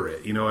remember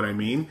it. You know what I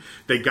mean?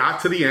 They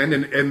got to the end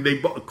and they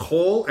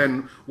Cole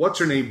and what's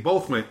her name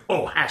both went,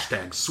 oh,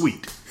 hashtag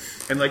sweet.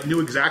 And like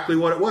knew exactly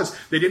what it was.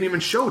 They didn't even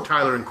show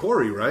Tyler and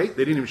Corey, right?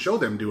 They didn't even show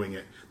them doing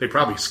it. They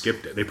probably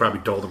skipped it. They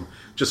probably told them,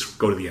 just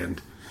go to the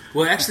end.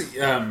 Well, actually,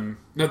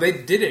 no, they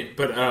did it,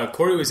 but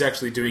Corey was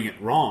actually doing it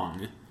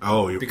wrong.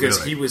 Oh, because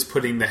really? he was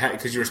putting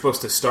because you were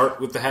supposed to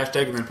start with the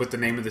hashtag and then put the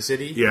name of the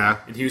city. Yeah.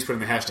 And he was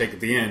putting the hashtag at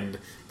the end.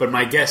 But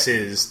my guess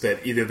is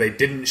that either they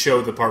didn't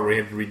show the part where he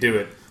had to redo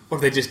it, or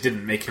they just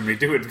didn't make him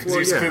redo it because he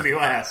was clearly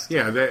last.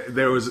 Yeah,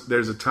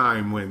 there's a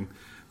time when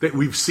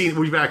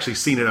we've actually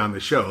seen it on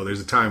the show.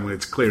 There's a time when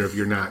it's clear if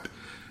you're not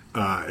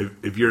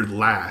if you're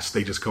last,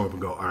 they just come up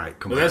and go, all right,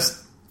 come on.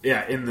 Let's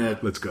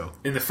go.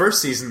 In the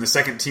first season, the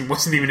second team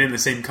wasn't even in the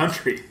same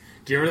country.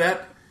 Do you remember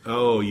that?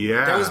 Oh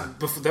yeah,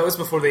 that was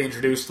before they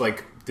introduced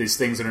like these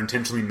things that are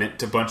intentionally meant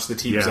to bunch the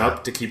teams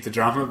up to keep the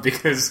drama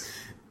because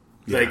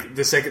like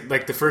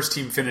the first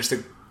team finished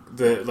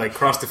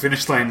crossed the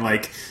finish line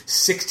like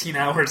 16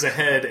 hours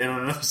ahead and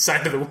on another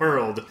side of the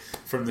world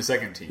from the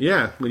second team.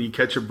 Yeah, when you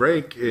catch a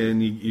break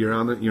and you're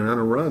on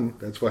a run,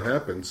 that's what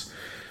happens.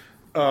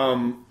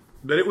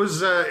 But it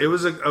was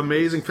an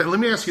amazing. Let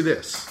me ask you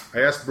this.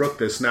 I asked Brooke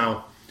this.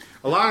 Now,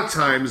 a lot of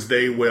times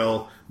they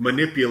will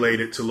manipulate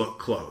it to look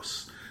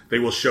close. They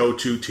will show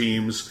two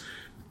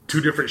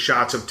different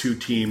shots of two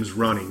teams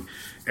running,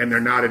 and they're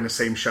not in the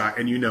same shot,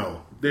 and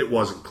it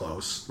wasn't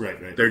close.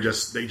 Right. They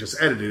just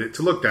edited it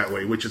to look that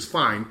way, which is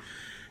fine.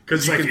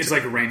 Because it's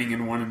like raining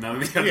in one and none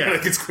of the other. Yeah.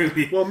 Like it's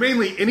clearly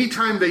mainly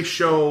anytime they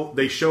show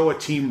a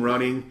team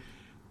running.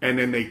 And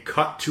then they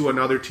cut to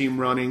another team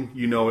running,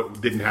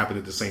 it didn't happen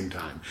at the same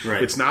time.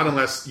 Right. It's not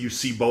unless you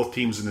see both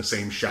teams in the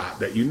same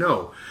shot that you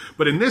know.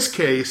 But in this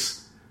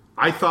case,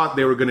 I thought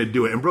they were going to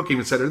do it. And Brooke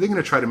even said, are they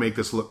going to try to make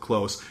this look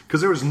close?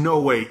 Because there was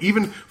no way,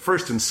 even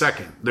first and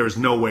second, there was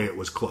no way it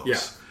was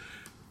close.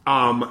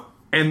 Yeah.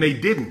 And they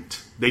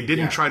didn't. They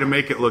didn't try to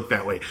make it look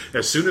that way.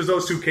 As soon as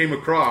those two came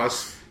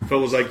across,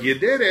 Phil was like, you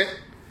did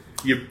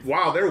it.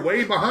 Wow, they're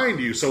way behind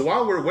you. So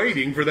while we're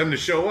waiting for them to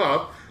show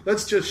up,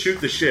 let's just shoot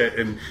the shit,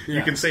 and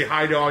you can say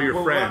hi to all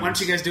your friends. Why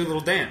don't you guys do a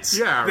little dance?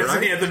 Yeah, That's what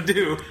they had them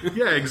do.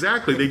 Yeah,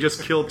 exactly. They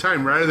just killed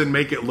time. Rather than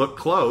make it look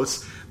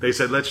close, they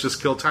said, let's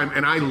just kill time.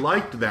 And I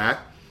liked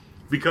that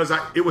because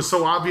it was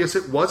so obvious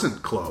it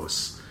wasn't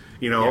close.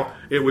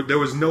 There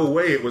was no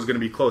way it was going to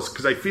be close.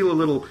 Because I feel a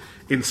little...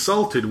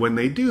 insulted when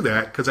they do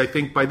that, because I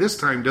think by this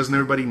time, doesn't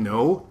everybody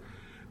know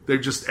they're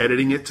just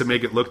editing it to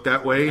make it look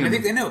that way? And I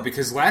think they know,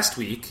 because last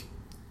week,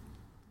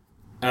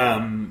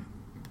 Tyler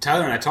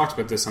and I talked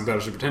about this on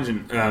Battleship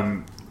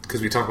Retention,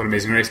 because we talk about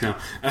Amazing Race now.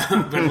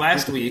 But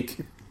last week,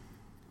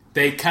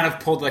 they kind of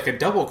pulled like a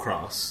double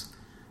cross,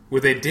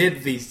 where they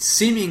did the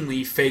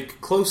seemingly fake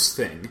close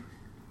thing,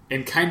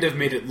 and kind of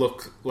made it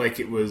look like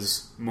it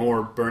was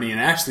more Bernie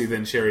and Ashley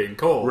than Sherry and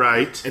Cole.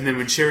 Right. And then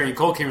when Sherry and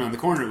Cole came around the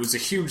corner, it was a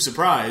huge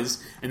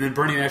surprise. And then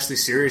Bernie and Ashley,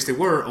 serious they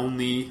were,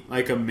 only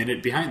like a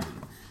minute behind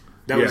them.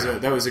 That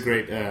was a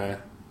great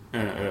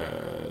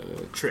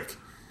trick.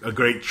 A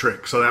great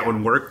trick. So that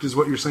one worked, is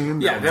what you're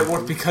saying? Yeah, that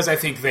worked because I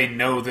think they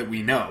know that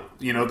we know.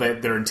 You know,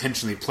 that they're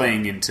intentionally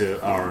playing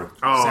into our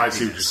I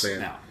see what you're saying.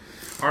 Now.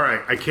 All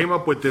right, I came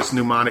up with this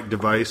mnemonic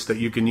device that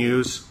you can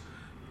use.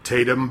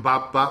 Tatum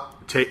Bop Bop.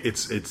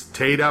 It's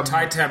Tatum.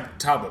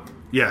 Tabub.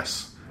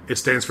 Yes. It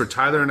stands for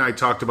Tyler and I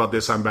talked about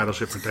this on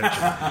Battleship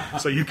Retention.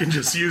 So you can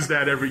just use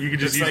that every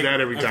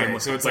time.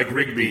 So it's like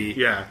Rigby.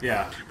 Yeah.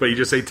 Yeah. But you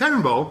just say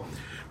Tenbo,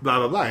 blah,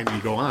 blah, blah, and you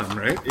go on,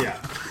 right? Yeah.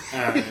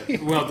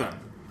 Well done.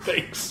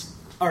 Thanks.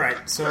 All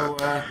right, so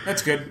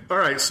that's good. All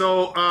right,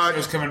 so...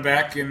 Show's coming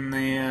back in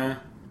the...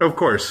 Of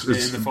course,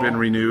 it's in the fall. been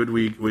renewed.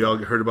 We all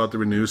heard about the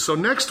renews. So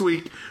next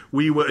week,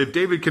 we will, if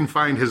David can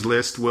find his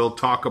list, we'll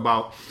talk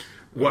about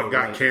what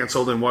got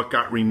canceled and what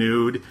got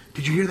renewed.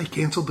 Did you hear they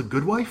canceled The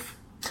Good Wife?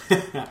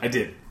 I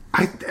did.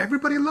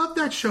 Everybody loved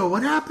that show.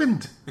 What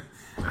happened?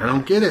 I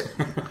don't get it.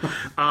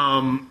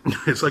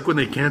 It's like when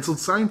they canceled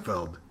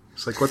Seinfeld.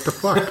 It's like, what the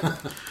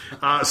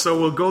fuck? So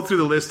we'll go through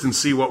the list and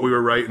see what we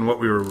were right and what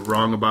we were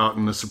wrong about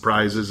and the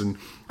surprises, and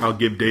I'll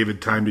give David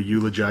time to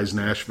eulogize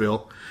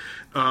Nashville.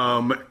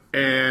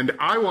 And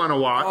I want to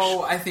watch...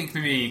 Oh, I think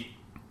maybe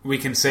we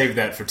can save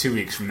that for 2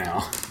 weeks from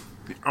now.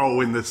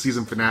 Oh, in the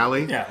season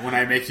finale? Yeah, when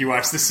I make you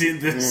watch the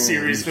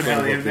series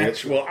finale of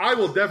that. Well, I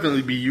will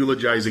definitely be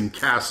eulogizing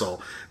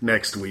Castle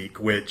next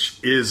week, which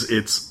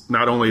is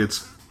not only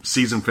its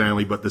season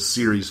finale, but the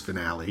series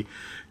finale,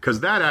 because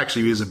that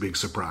actually is a big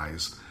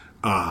surprise.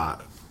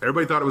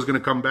 Everybody thought it was going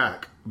to come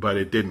back, but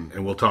it didn't,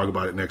 and we'll talk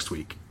about it next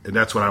week. And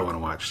that's what I want to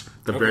watch.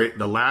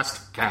 The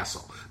Last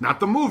Castle. Not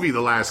the movie The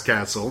Last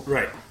Castle.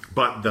 Right.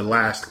 But The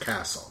Last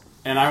Castle.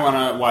 And I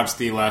want to watch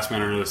The Last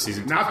Man on Earth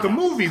season 2. Not the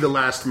movie The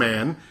Last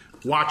Man,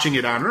 watching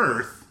it on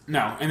Earth.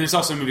 No, and there's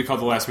also a movie called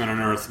The Last Man on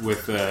Earth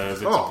with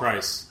Vincent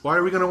Price. Why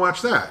are we going to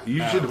watch that?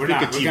 You should pick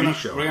a TV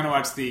show. We're going to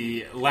watch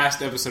the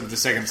last episode of the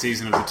second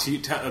season of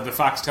the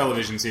Fox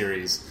television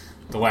series,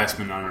 The Last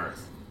Man on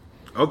Earth.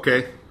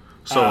 Okay.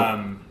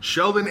 So,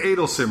 Sheldon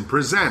Adelson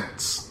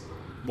presents...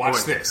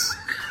 Watch this.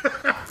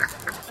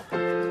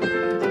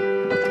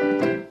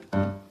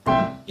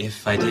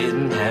 If I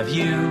didn't have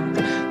you,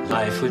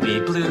 life would be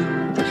blue.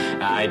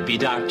 I'd be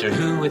Doctor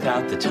Who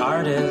without the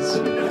TARDIS. Is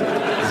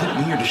it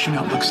me or does she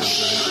not look so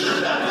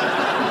good?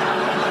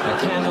 A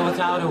candle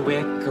without a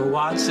wick, a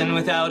Watson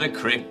without a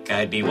crick.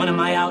 I'd be one of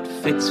my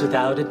outfits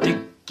without a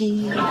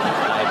dicky.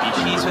 I'd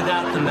be cheese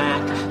without the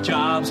Mac,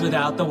 jobs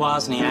without the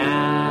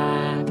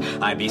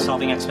Wozniak. I'd be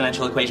solving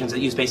exponential equations that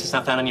use bases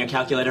not found on your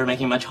calculator,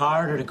 making much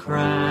harder to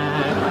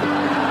crack.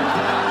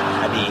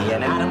 I'd be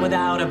an atom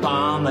without a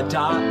bomb, a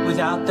dot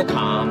without the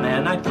com,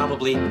 and I'd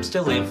probably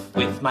still live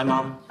with my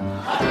mom.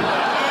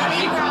 And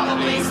he'd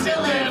probably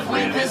still live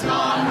with his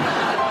mom.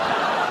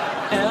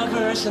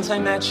 Ever since I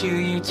met you,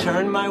 you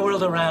turned my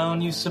world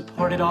around. You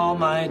supported all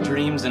my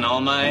dreams and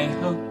all my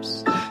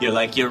hopes. You're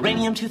like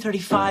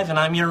uranium-235 and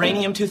I'm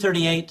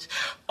uranium-238.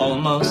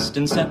 Almost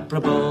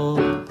inseparable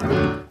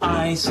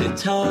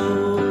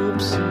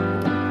isotopes.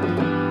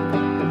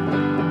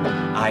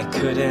 I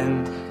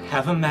couldn't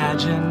have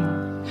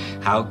imagined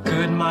how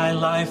good my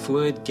life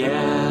would get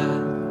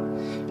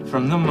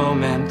from the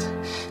moment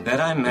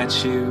that I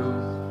met you,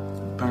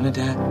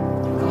 Bernadette.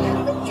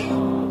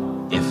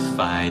 If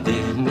I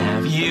didn't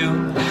have you,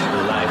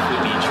 life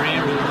would be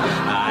dreary.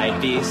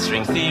 I'd be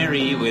string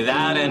theory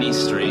without any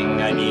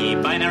string. I'd be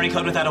binary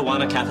code without a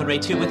 1, a cathode ray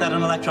tube without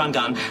an electron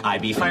gun.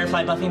 I'd be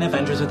Firefly buffing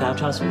Avengers without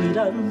Joss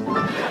Whedon.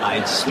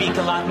 I'd speak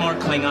a lot more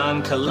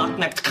Klingon,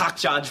 Kaloknecht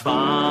Cockjudge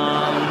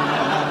Von.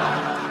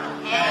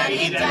 And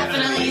he'd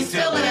definitely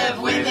still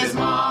live with his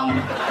mom.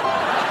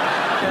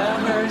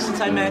 Ever since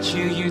I met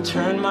you, you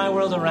turned my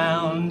world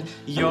around.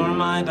 You're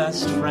my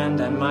best friend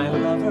and my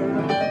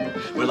lover.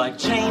 We're like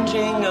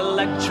changing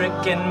electric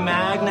and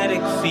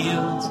magnetic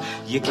fields.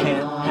 You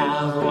can't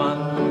have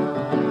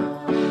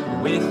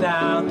one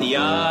without the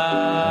other.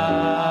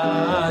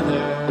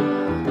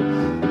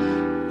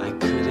 I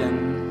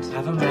couldn't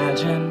have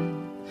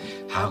imagined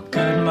how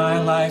good my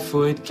life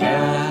would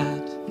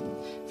get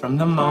from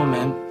the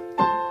moment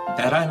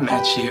that I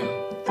met you,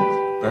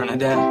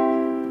 Bernadette.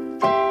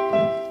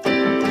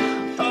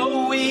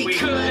 Oh, we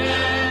couldn't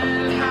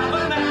have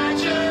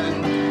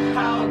imagined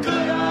how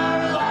good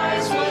our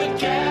lives would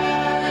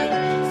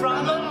get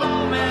from the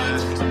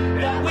moment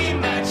that we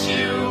met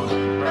you,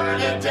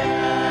 Bernadette.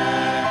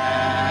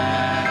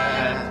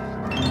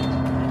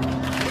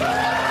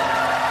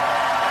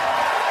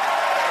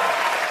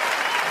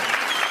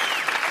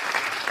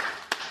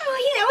 Oh,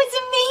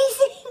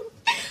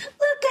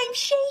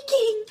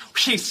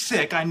 She's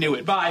sick. I knew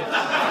it. Bye.